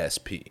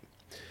WTSP.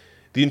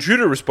 The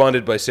intruder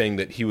responded by saying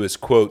that he was,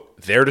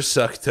 quote, there to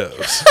suck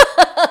toes.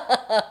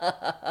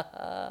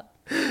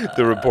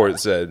 The report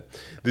said.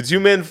 The two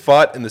men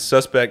fought and the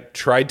suspect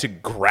tried to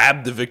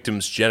grab the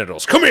victim's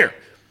genitals. Come here!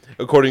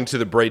 According to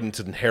the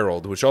Bradenton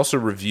Herald, which also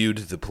reviewed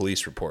the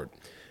police report.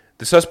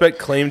 The suspect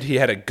claimed he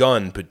had a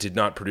gun but did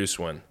not produce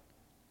one.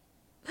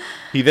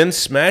 He then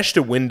smashed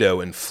a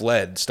window and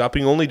fled,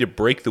 stopping only to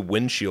break the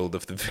windshield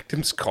of the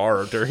victim's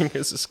car during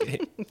his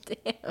escape.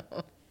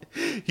 Damn.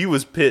 He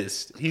was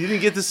pissed. He didn't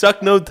get to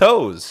suck no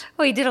toes.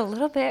 Oh, he did a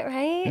little bit,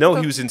 right? No,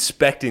 he was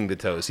inspecting the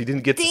toes. He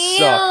didn't get to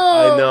suck.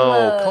 I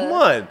know. Come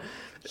on.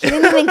 He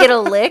didn't even get a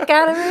lick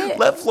out of it?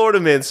 Let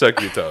Florida man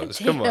suck your toes.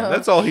 Damn. Come on.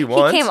 That's all he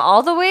wants. He came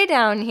all the way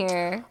down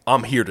here.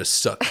 I'm here to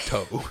suck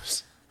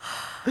toes.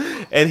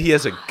 And he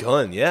has a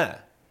gun, yeah.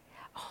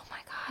 Oh, my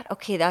God.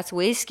 Okay, that's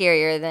way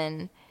scarier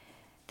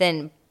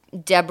than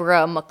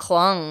Deborah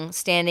McClung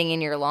standing in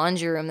your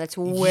laundry room. That's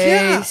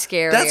way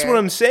scarier. That's what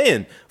I'm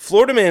saying.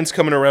 Florida man's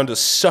coming around to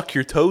suck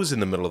your toes in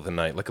the middle of the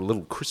night like a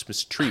little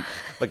Christmas treat,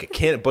 like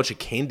a bunch of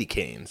candy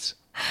canes.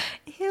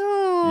 Ew.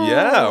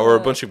 Yeah, or a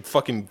bunch of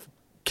fucking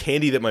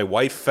candy that my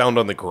wife found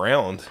on the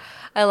ground.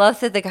 I love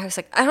that the guy was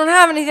like, I don't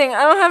have anything.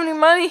 I don't have any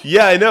money.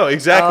 Yeah, I know,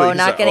 exactly. Oh,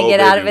 not going to get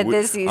out of it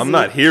this easy. I'm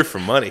not here for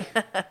money.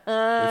 In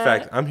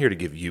fact, I'm here to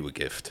give you a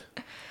gift.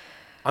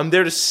 I'm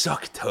there to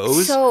suck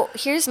toes. So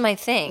here's my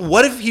thing.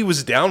 What if he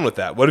was down with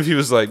that? What if he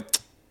was like,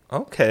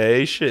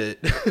 okay, shit.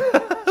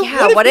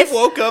 Yeah, what if he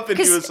woke up and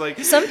he was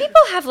like... Some people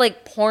have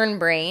like porn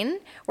brain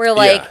where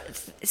like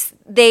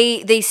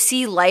they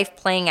see life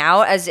playing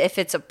out as if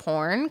it's a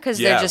porn because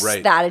they're just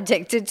that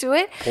addicted to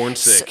it. Porn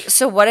sick.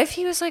 So what if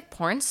he was like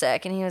porn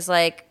sick and he was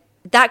like...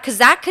 Because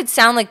that could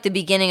sound like the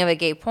beginning of a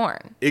gay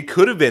porn. It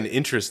could have been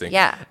interesting.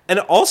 Yeah. And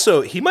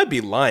also, he might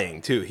be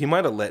lying, too. He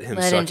might have let him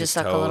suck his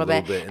toe a little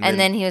bit. And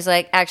then he was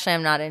like, actually,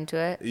 I'm not into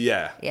it.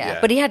 Yeah.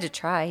 But he had to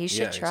try. He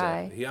should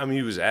try. Exactly. I mean,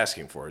 he was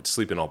asking for it,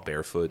 sleeping all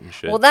barefoot and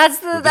shit. Well, that's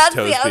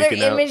the other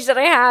image that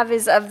I have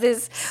is of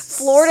this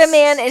Florida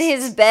man in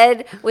his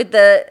bed with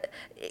the...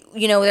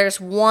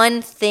 there's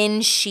one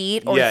thin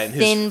sheet or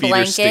thin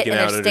blanket and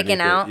they're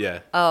sticking out. Yeah.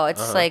 Oh,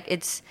 it's like...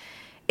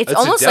 It's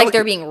almost like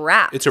they're being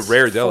wrapped. It's a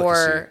rare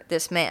delicacy for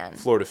this man.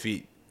 Florida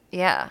feet.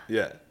 Yeah.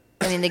 Yeah.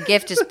 I mean, the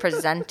gift is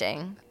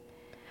presenting.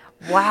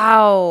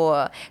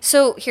 Wow.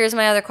 So here's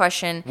my other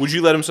question. Would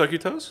you let him suck your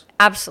toes?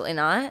 Absolutely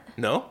not.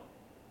 No?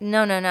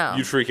 No.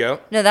 You'd freak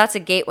out? No, that's a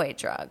gateway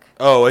drug.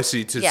 Oh, I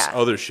see. To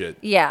other shit.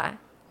 Yeah.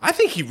 I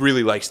think he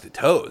really likes the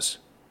toes.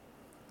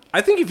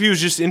 I think if he was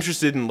just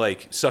interested in,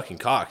 like, sucking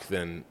cock,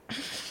 then...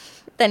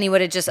 Then he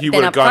would have just he been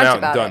would have gone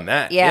out and done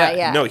that.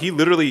 Yeah. No,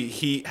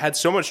 he had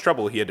so much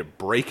trouble he had to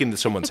break into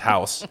someone's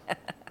house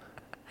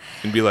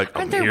and be like,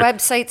 aren't there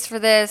websites for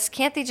this?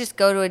 Can't they just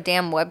go to a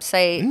damn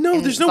website? No,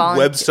 there's no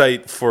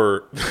website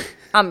for...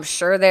 I'm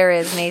sure there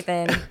is,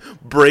 Nathan.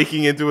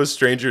 Breaking into a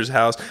stranger's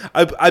house.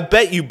 I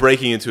bet you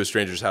breaking into a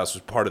stranger's house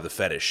was part of the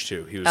fetish,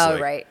 too. He was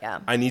right, yeah.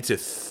 I need to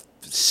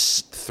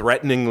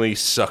threateningly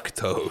suck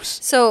toes.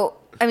 So,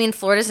 I mean,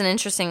 Florida's an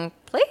interesting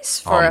place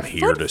for a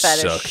foot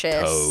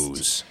fetishist.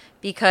 Toes.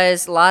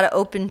 Because a lot of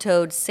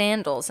open-toed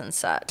sandals and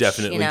such.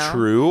 Definitely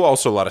true.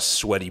 Also a lot of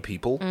sweaty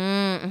people.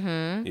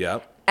 Mm-hmm. Yeah.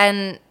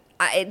 And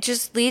it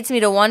just leads me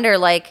to wonder,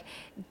 like,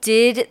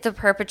 did the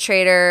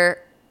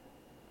perpetrator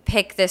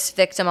pick this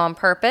victim on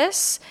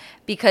purpose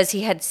because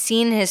he had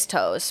seen his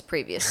toes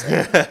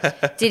previously?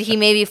 Did he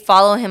maybe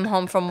follow him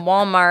home from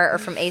Walmart or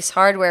from Ace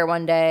Hardware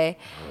one day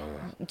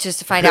just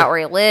to find out where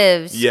he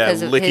lives? Yeah,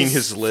 licking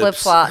his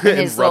lips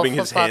and rubbing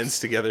his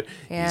hands together.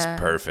 Yeah. He's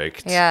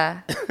perfect.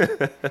 Yeah.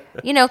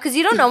 Because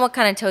you don't know what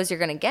kind of toes you're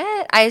going to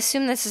get. I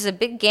assume this is a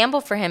big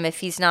gamble for him if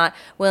he's not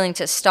willing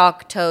to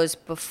stalk toes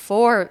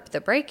before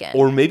the break-in.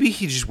 Or maybe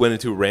he just went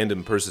into a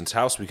random person's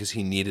house because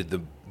he needed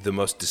the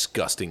most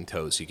disgusting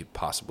toes he could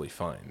possibly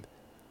find.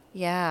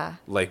 Yeah.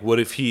 Like, what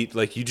if he,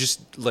 like, you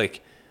just,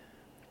 like,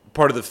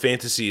 part of the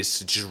fantasy is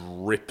to just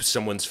rip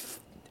someone's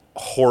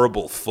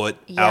horrible foot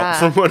out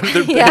from one of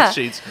their bed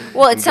sheets.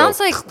 Well, it sounds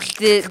like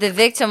the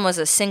victim was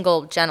a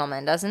single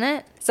gentleman, doesn't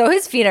it? So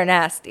his feet are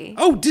nasty.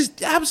 Oh,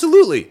 just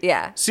absolutely.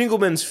 Yeah. Single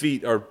men's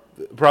feet are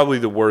probably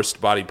the worst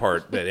body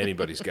part that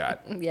anybody's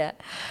got. Yeah.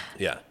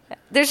 Yeah.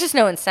 There's just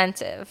no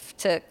incentive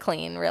to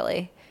clean,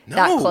 really.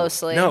 That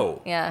closely.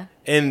 No. Yeah.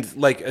 And,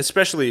 like,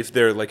 especially if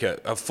they're, like,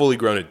 a fully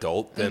grown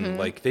adult, then,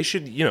 like, they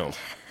should,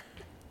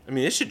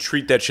 they should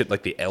treat that shit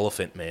like the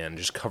Elephant Man.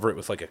 Just cover it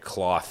with, like, a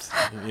cloth.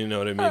 You know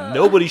what I mean?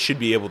 Nobody should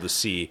be able to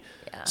see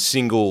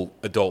single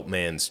adult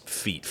man's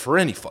feet for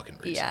any fucking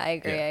reason. Yeah, I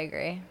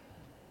agree.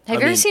 Have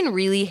you ever seen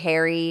really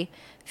hairy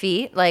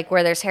feet? Like,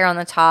 where there's hair on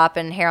the top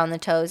and hair on the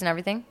toes and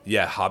everything?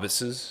 Yeah,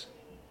 hobbitses.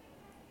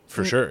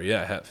 For sure,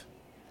 yeah, I have.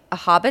 A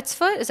hobbit's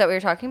foot? Is that what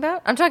you're talking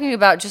about? I'm talking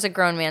about just a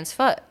grown man's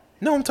foot.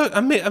 No, I'm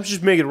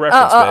just making a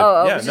reference,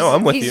 man. Yeah, no,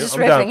 I'm with you. He's just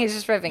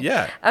riffing.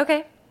 Yeah.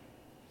 Okay.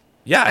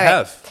 Yeah, I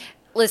have.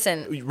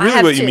 Listen.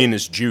 Really what you mean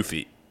is Jew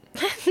feet.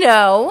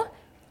 No.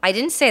 I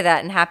didn't say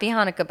that. And Happy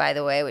Hanukkah, by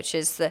the way, which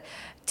is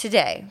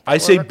today. I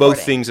say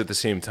both things at the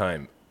same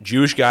time.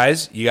 Jewish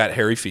guys, you got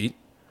hairy feet.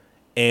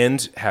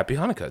 And Happy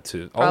Hanukkah to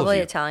all of you. Probably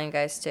Italian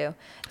guys, too.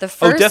 The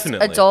first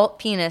adult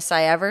penis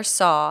I ever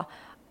saw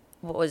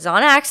was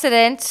on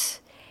accident.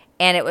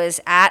 And it was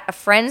at a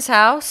friend's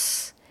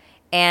house.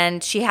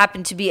 And she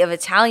happened to be of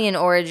Italian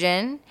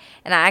origin.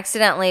 And I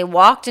accidentally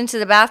walked into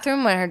the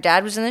bathroom when her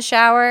dad was in the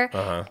shower.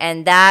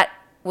 And that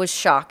was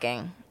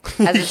shocking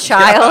as a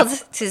child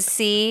to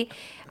see.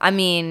 I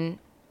mean,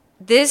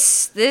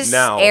 this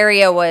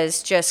area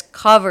was just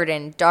covered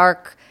in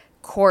dark,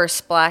 coarse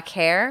black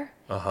hair.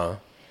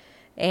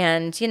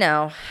 And,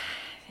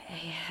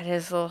 it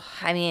is a little,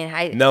 I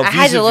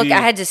had to look,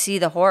 I had to see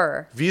the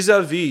horror.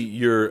 Vis-a-vis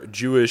your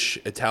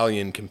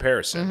Jewish-Italian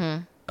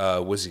comparison,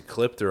 was he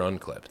clipped or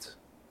unclipped?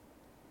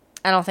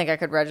 I don't think I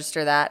could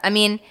register that. I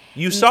mean...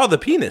 You saw the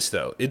penis,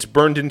 though. It's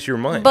burned into your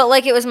mind. But,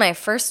 like, it was my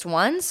first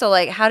one, so,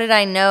 like, how did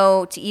I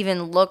know to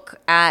even look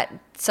at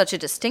such a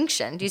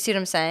distinction? Do you see what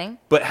I'm saying?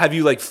 But have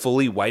you, like,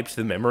 fully wiped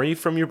the memory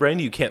from your brain?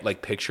 You can't,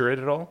 like, picture it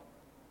at all?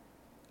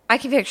 I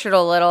can picture it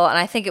a little, and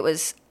I think it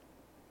was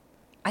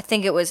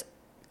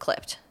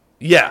clipped.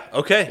 Yeah,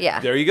 okay. Yeah.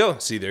 There you go.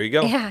 See, there you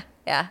go.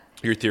 Yeah.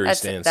 Your theory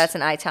stands. That's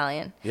an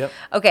Italian. Yep.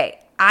 Okay,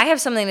 I have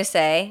something to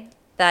say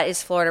that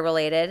is Florida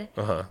related.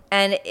 Uh-huh.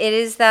 And it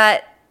is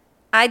that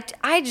I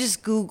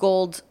just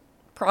Googled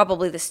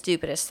probably the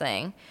stupidest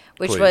thing,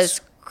 which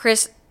was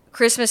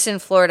Christmas in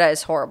Florida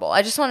is horrible.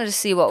 I just wanted to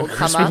see what would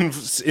come up.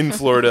 Christmas in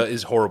Florida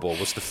is horrible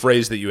was the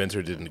phrase that you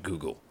entered into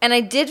Google. And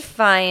I did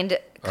find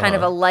kind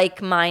of a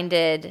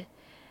like-minded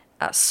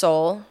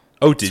soul.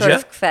 Oh, did you? Sort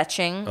of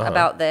fetching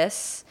about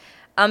this.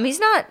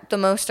 He's not the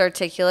most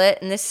articulate,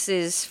 and this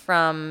is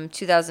from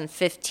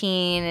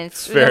 2015. And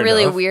it's in a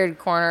really weird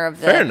corner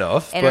of the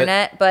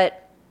internet,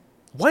 but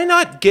why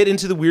not get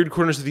into the weird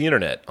corners of the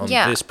internet on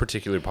this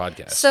particular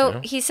podcast?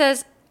 So he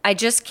says, "I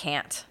just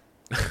can't."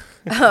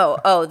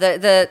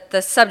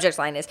 The subject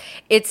line is,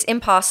 "It's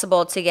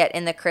impossible to get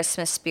in the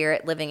Christmas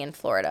spirit living in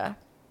Florida."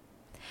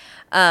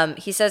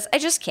 He says, "I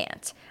just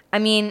can't. I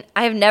mean,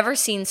 I have never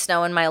seen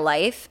snow in my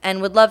life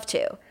and would love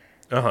to.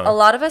 A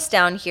lot of us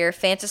down here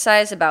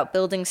fantasize about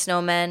building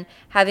snowmen,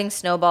 having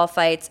snowball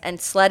fights, and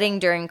sledding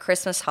during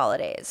Christmas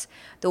holidays.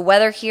 The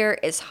weather here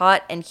is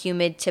hot and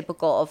humid,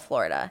 typical of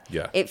Florida.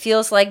 Yeah. It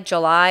feels like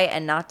July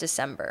and not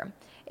December.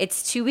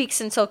 It's 2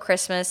 weeks until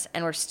Christmas,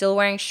 and we're still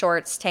wearing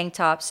shorts, tank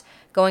tops,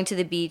 going to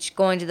the beach,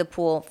 going to the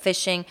pool,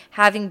 fishing,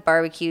 having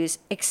barbecues,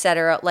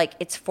 etc. like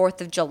it's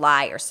 4th of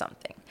July or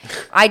something.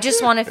 I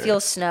just want to feel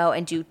snow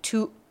and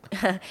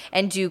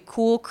do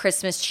cool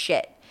Christmas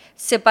shit.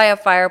 Sit by a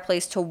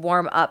fireplace to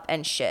warm up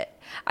and shit.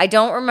 I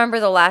don't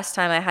remember the last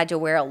time I had to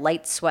wear a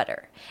light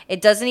sweater.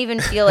 It doesn't even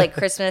feel like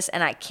Christmas,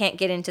 and I can't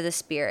get into the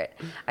spirit.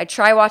 I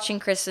try watching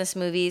Christmas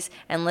movies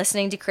and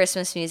listening to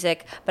Christmas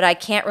music, but I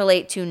can't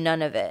relate to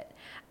none of it.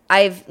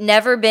 I've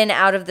never been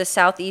out of the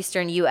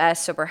southeastern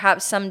U.S., so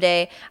perhaps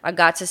someday I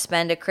got to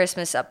spend a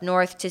Christmas up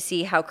north to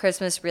see how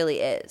Christmas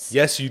really is.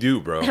 Yes, you do,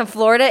 bro.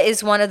 Florida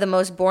is one of the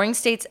most boring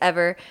states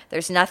ever.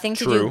 There's nothing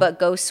to do but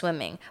go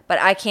swimming. But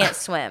I can't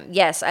swim.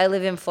 Yes, I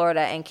live in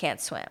Florida and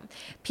can't swim.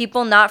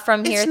 People not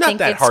from here think it's cool. It's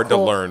not that hard to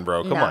learn,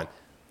 bro. Come on.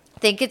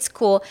 Think it's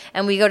cool,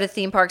 and we go to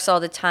theme parks all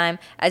the time,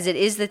 as it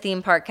is the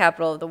theme park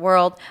capital of the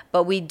world,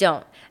 but we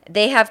don't.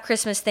 They have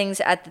Christmas things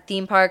at the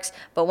theme parks,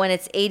 but when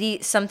it's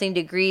 80-something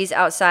degrees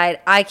outside,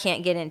 I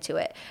can't get into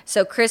it.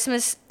 So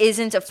Christmas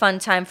isn't a fun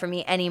time for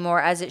me anymore,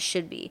 as it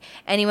should be.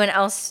 Anyone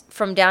else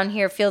from down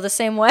here feel the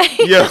same way?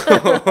 Yeah.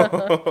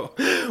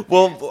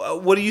 Well,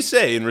 what do you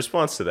say in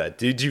response to that?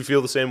 Did you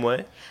feel the same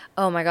way?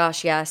 Oh my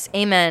gosh, yes.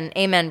 Amen.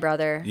 Amen,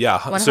 brother. Yeah,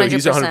 100%. So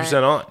he's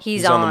 100% on.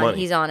 He's on the money.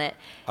 He's on it.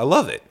 I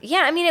love it.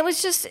 Yeah, I mean, it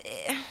was just...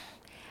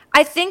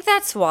 I think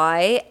that's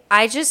why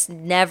I just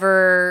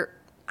never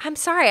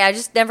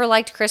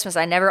liked Christmas.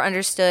 I never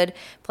understood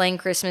playing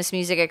Christmas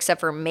music except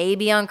for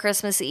maybe on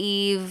Christmas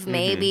Eve,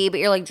 maybe. But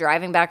you're like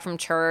driving back from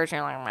church and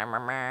you're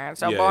like, it's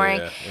so boring.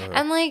 Yeah.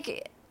 And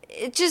like,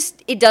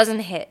 it doesn't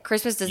hit.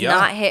 Christmas does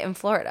not hit in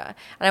Florida.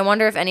 And I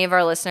wonder if any of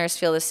our listeners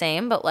feel the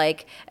same. But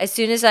like, as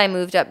soon as I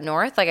moved up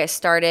north, like I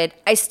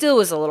still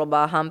was a little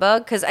bah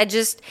humbug because I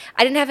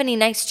didn't have any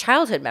nice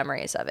childhood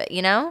memories of it,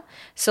 you know?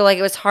 So like,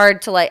 it was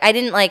hard to like, I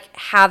didn't like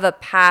have a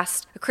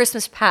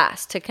Christmas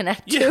past to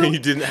connect to. Yeah, you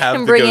didn't have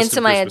and the bring ghost into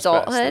of my Christmas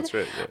adulthood. That's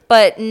right, yeah.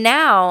 But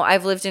now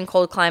I've lived in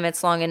cold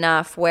climates long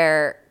enough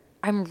where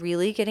I'm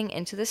really getting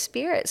into the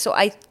spirit. So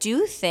I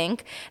do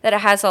think that it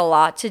has a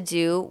lot to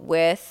do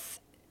with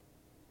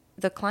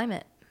the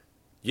climate.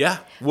 Yeah.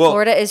 Well,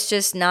 Florida is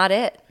just not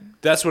it.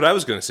 That's what I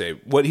was going to say.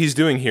 What he's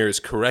doing here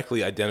is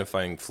correctly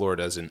identifying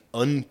Florida as an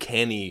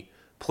uncanny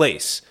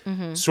place,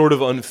 sort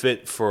of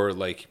unfit for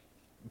like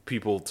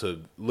people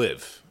to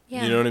live.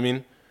 Yeah. You know what I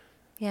mean?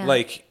 Yeah.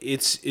 Like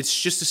it's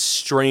just a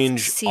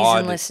strange,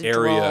 odd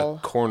area,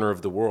 corner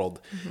of the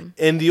world.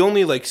 And the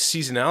only like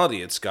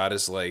seasonality it's got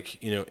is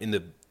like, you know, in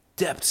the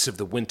depths of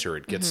the winter,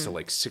 it gets to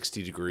like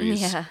 60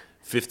 degrees,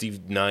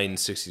 59,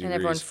 60 degrees. And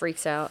everyone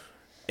freaks out.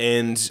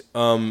 And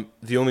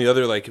the only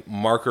other like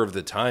marker of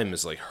the time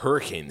is like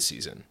hurricane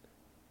season.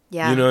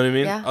 Yeah. You know what I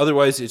mean? Yeah.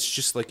 Otherwise, it's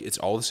just like it's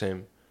all the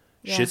same.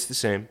 Yeah. Shit's the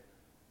same.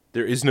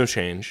 There is no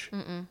change.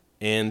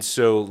 And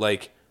so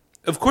like,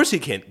 of course he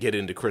can't get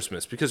into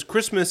Christmas because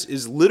Christmas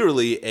is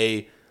literally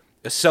a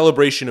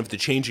celebration of the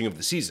changing of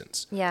the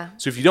seasons. Yeah.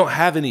 So if you don't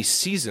have any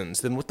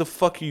seasons, then what the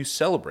fuck are you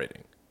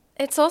celebrating?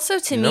 It's also,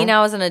 to me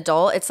now as an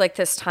adult, it's like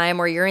this time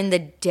where you're in the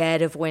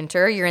dead of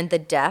winter. You're in the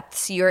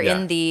depths. You're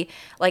in the,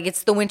 like,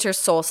 it's the winter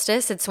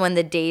solstice. It's when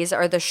the days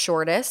are the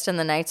shortest and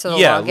the nights are the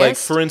longest. Yeah, like,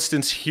 for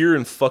instance, here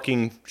in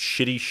fucking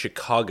shitty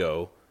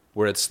Chicago,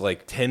 where it's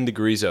like 10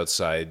 degrees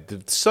outside,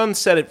 the sun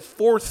set at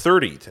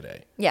 4:30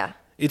 today. Yeah.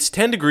 It's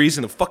 10 degrees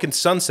and the fucking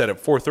sunset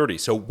at 4:30.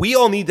 So we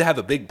all need to have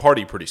a big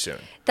party pretty soon.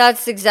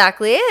 That's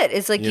exactly it.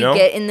 It's like you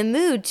get in the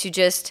mood to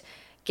just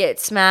get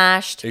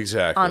smashed.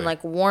 Exactly. On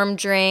like warm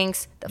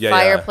drinks, the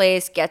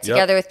fireplace, get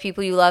together with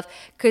people you love.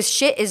 Because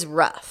shit is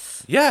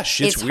rough. Yeah,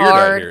 shit's it's weird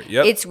hard. out here.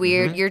 Yep. It's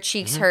weird. Your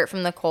cheeks hurt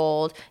from the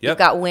cold. You've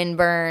got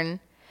windburn.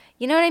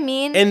 You know what I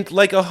mean? And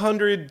like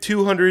 100,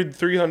 200,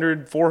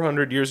 300,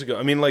 400 years ago.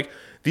 I mean, like,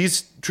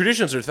 these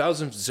traditions are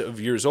thousands of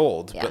years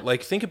old. Yeah. But,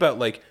 like, think about,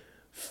 like,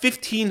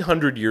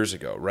 1,500 years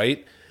ago,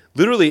 right?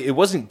 Literally, it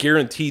wasn't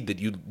guaranteed that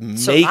you'd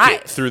make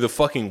it through the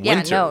fucking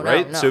winter,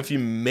 right? No. So if you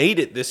made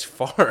it this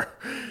far,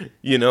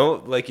 you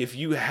know, like, if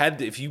you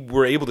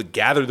were able to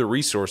gather the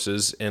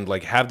resources and,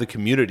 like, have the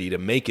community to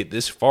make it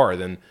this far,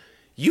 then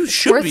you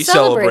should be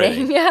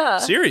celebrating. Yeah.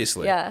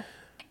 Seriously. Yeah.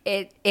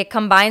 It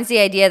combines the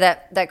idea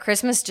that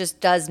Christmas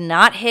just does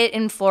not hit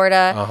in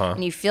Florida,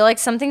 and you feel like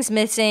something's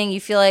missing. You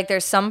feel like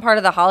there's some part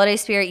of the holiday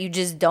spirit you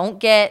just don't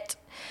get.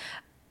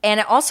 And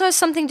it also has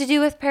something to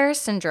do with Paris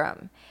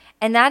syndrome.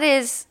 And that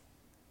is,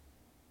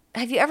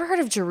 have you ever heard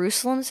of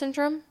Jerusalem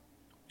syndrome?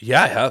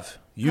 Yeah, I have.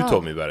 You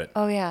told me about it.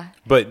 Oh, yeah.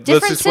 But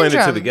let's explain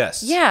it to the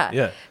guests.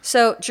 Yeah.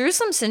 So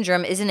Jerusalem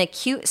syndrome is an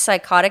acute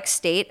psychotic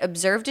state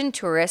observed in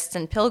tourists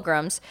and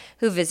pilgrims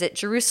who visit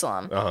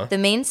Jerusalem. The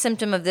main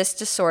symptom of this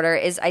disorder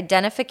is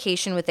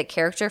identification with a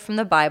character from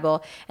the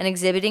Bible and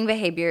exhibiting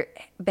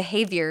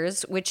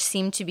behaviors which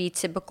seem to be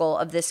typical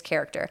of this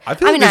character. I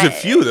feel like there's a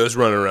few of those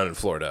running around in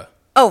Florida.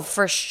 Oh,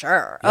 for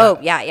sure. Yeah. Oh,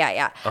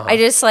 yeah. I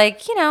just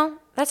like,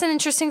 that's an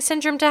interesting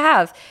syndrome to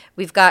have.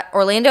 We've got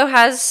Orlando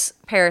has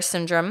Paris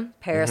syndrome.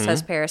 Paris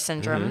has Paris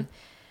syndrome.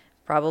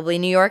 Probably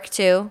New York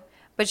too.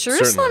 But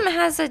Jerusalem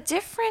has a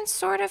different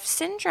sort of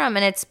syndrome,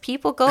 and it's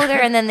people go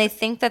there and then they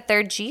think that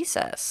they're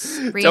Jesus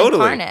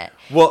reincarnate.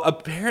 Totally.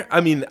 Well,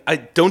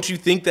 don't you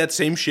think that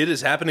same shit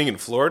is happening in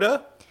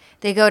Florida?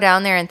 They go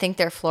down there and think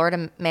they're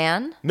Florida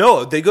man?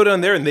 No, they go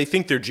down there and they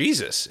think they're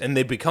Jesus, and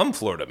they become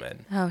Florida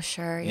men. Oh,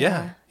 sure.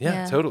 Yeah,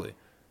 totally.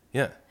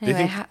 Yeah.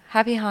 Anyway,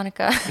 happy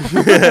Hanukkah.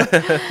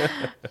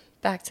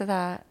 Back to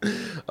that.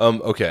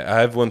 Okay,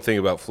 I have one thing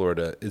about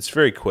Florida. It's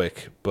very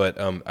quick, but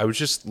I was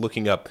just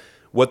looking up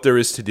what there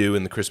is to do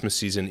in the Christmas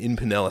season in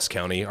Pinellas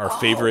County,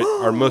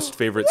 our most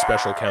favorite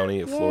special county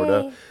of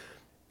Florida. Yay.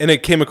 And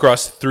it came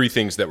across three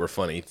things that were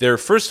funny.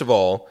 First of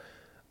all,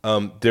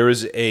 there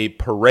is a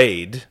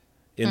parade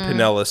in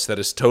Pinellas that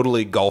is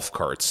totally golf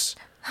carts.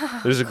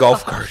 There's a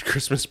golf cart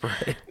Christmas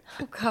parade.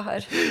 Oh,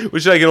 God.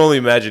 Which I can only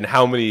imagine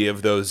how many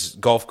of those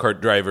golf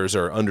cart drivers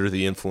are under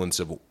the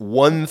influence of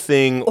one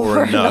thing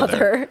or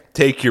another.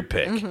 Take your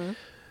pick.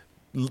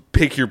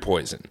 Pick your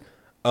poison.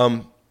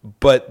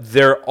 But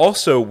there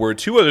also were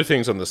two other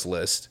things on this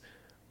list,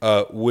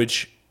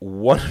 which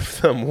one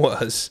of them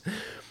was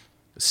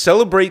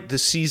celebrate the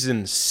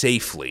season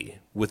safely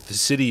with the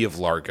city of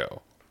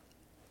Largo.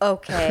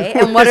 Okay,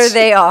 and what are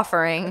they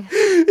offering?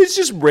 It's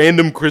just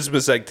random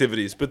Christmas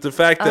activities, but the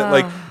fact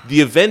that the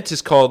event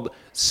is called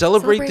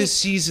Celebrate the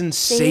Season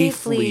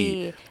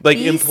Safely,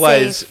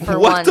 implies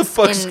what the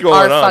fuck's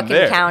going on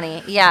there?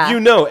 County. Yeah,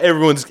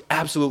 everyone's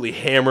absolutely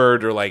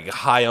hammered or like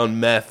high on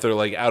meth or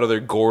like out of their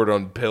gourd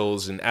on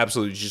pills and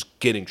absolutely just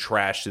getting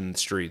trashed in the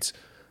streets.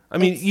 I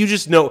mean, you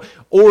just know,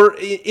 or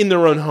in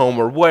their own home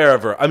or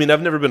wherever. I mean,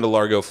 I've never been to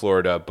Largo,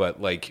 Florida,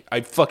 but like,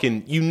 if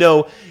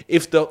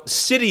the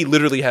city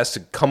literally has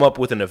to come up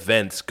with an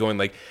event going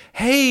like,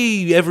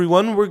 hey,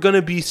 everyone, we're going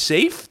to be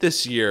safe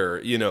this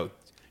year,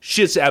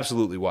 shit's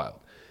absolutely wild.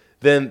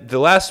 Then the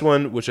last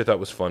one, which I thought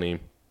was funny,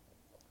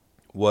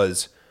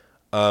 was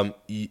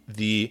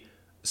the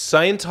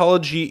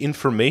Scientology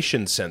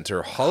Information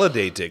Center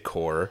holiday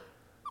decor.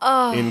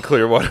 In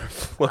Clearwater,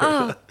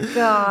 Florida. Oh,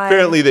 God.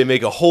 Apparently, they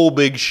make a whole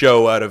big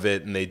show out of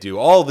it, and they do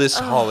all this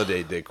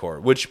holiday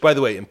decor, which, by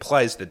the way,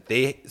 implies that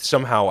they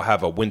somehow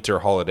have a winter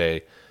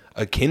holiday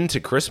akin to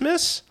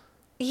Christmas.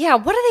 Yeah,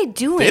 what are they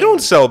doing? They don't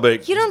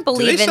celebrate. You don't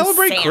believe in Santa? Do they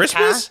celebrate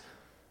Christmas?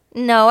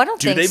 No, I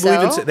don't think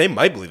so. They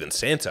might believe in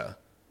Santa.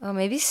 Oh,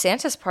 maybe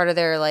Santa's part of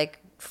their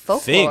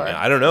folklore thing.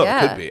 I don't know.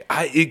 Yeah. It could be.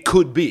 It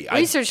could be.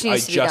 Research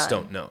needs to be done. I just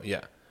don't know.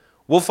 Yeah.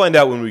 We'll find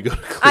out when we go to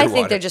Clearwater. I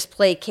think they're just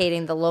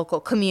placating the local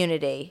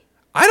community.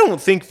 I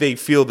don't think they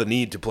feel the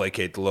need to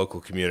placate the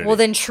local community. Well,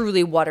 then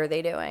truly, what are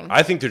they doing?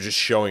 I think they're just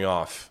showing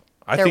off.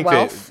 Their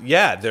wealth?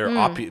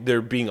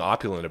 They're being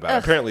opulent about it.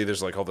 Apparently,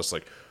 there's all this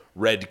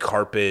red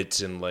carpet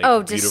and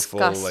beautiful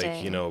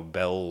disgusting.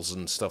 Bells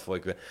and stuff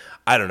like that.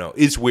 I don't know.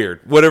 It's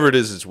weird. Whatever it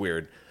is, it's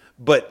weird.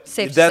 But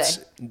that's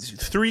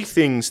three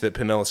things that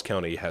Pinellas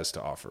County has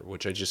to offer,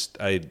 which I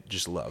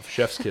just love.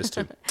 Chef's kiss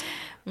too.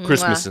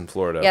 Christmas in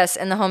Florida. Yes,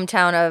 in the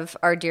hometown of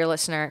our dear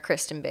listener,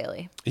 Kristen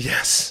Bailey.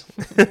 Yes.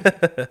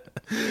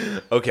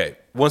 Okay.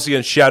 Once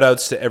again, shout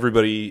outs to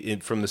everybody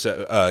from the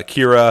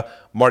Kira,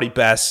 Marty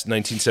Bass,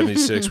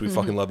 1976. We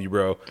fucking love you,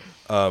 bro.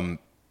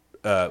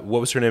 What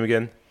was her name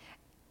again?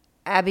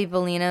 Abby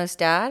Bellino's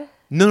dad?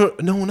 No,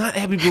 not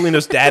Abby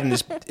Bellino's dad and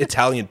his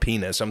Italian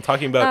penis. I'm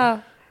talking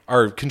about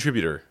our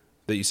contributor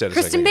that you said.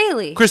 Kristen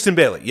Bailey. Kristen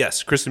Bailey.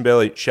 Yes, Kristen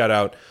Bailey. Shout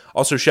out.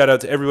 Also, shout out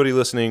to everybody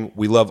listening.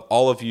 We love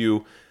all of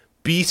you.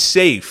 Be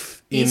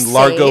safe in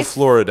Largo,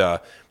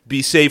 Florida.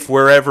 Be safe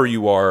wherever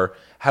you are.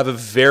 Have a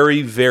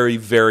very, very,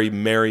 very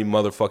merry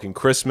motherfucking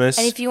Christmas.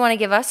 And if you want to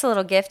give us a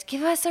little gift,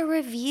 give us a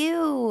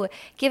review.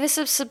 Give us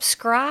a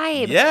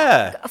subscribe.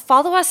 Yeah.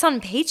 Follow us on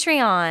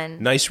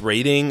Patreon. Nice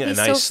rating, a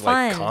nice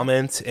like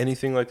comment,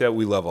 anything like that.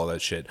 We love all that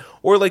shit.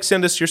 Or like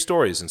send us your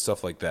stories and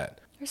stuff like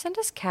that. Or send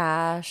us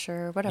cash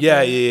or whatever.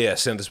 Yeah.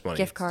 Send us money.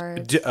 Gift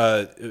cards.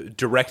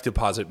 Direct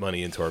deposit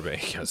money into our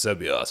bank accounts. That'd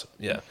be awesome.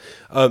 Yeah.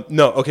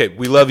 No, okay.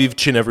 We love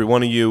each and every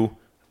one of you.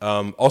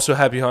 Also,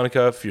 happy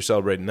Hanukkah if you're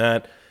celebrating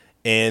that.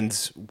 And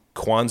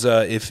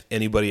Kwanzaa, if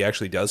anybody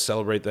actually does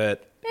celebrate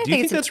that. Do you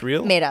think that's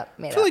real? Made up.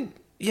 I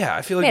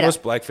feel like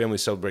most black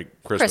families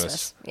celebrate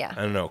Christmas. Yeah.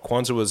 I don't know.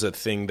 Kwanzaa was a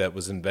thing that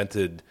was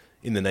invented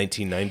in the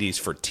 1990s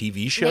for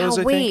TV shows,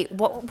 now, wait.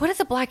 What did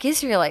the black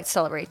Israelites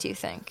celebrate, do you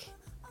think?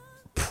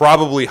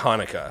 Probably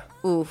Hanukkah.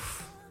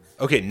 Oof.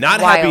 Okay,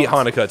 not Wild. happy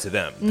Hanukkah to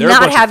them. They're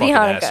not a bunch happy of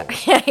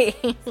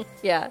Hanukkah.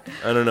 Yeah.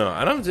 I don't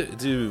know.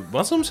 Do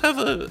Muslims have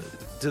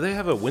do they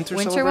have a winter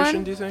celebration,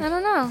 one? Do you think? I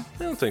don't know.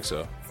 I don't think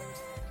so.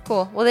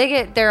 Cool. Well, they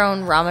get their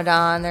own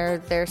Ramadan,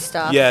 their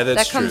stuff. Yeah,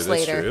 that's true. Comes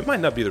later. True. It might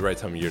not be the right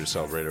time of year to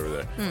celebrate over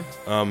there.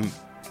 I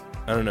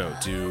don't know.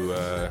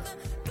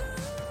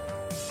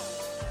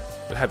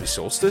 Happy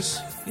solstice?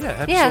 Yeah,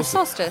 happy solstice.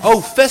 solstice.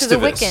 Oh, Festivus. To the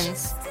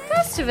Wiccans.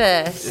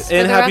 Festivus.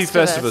 And happy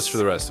Festivus for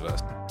the rest of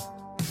us.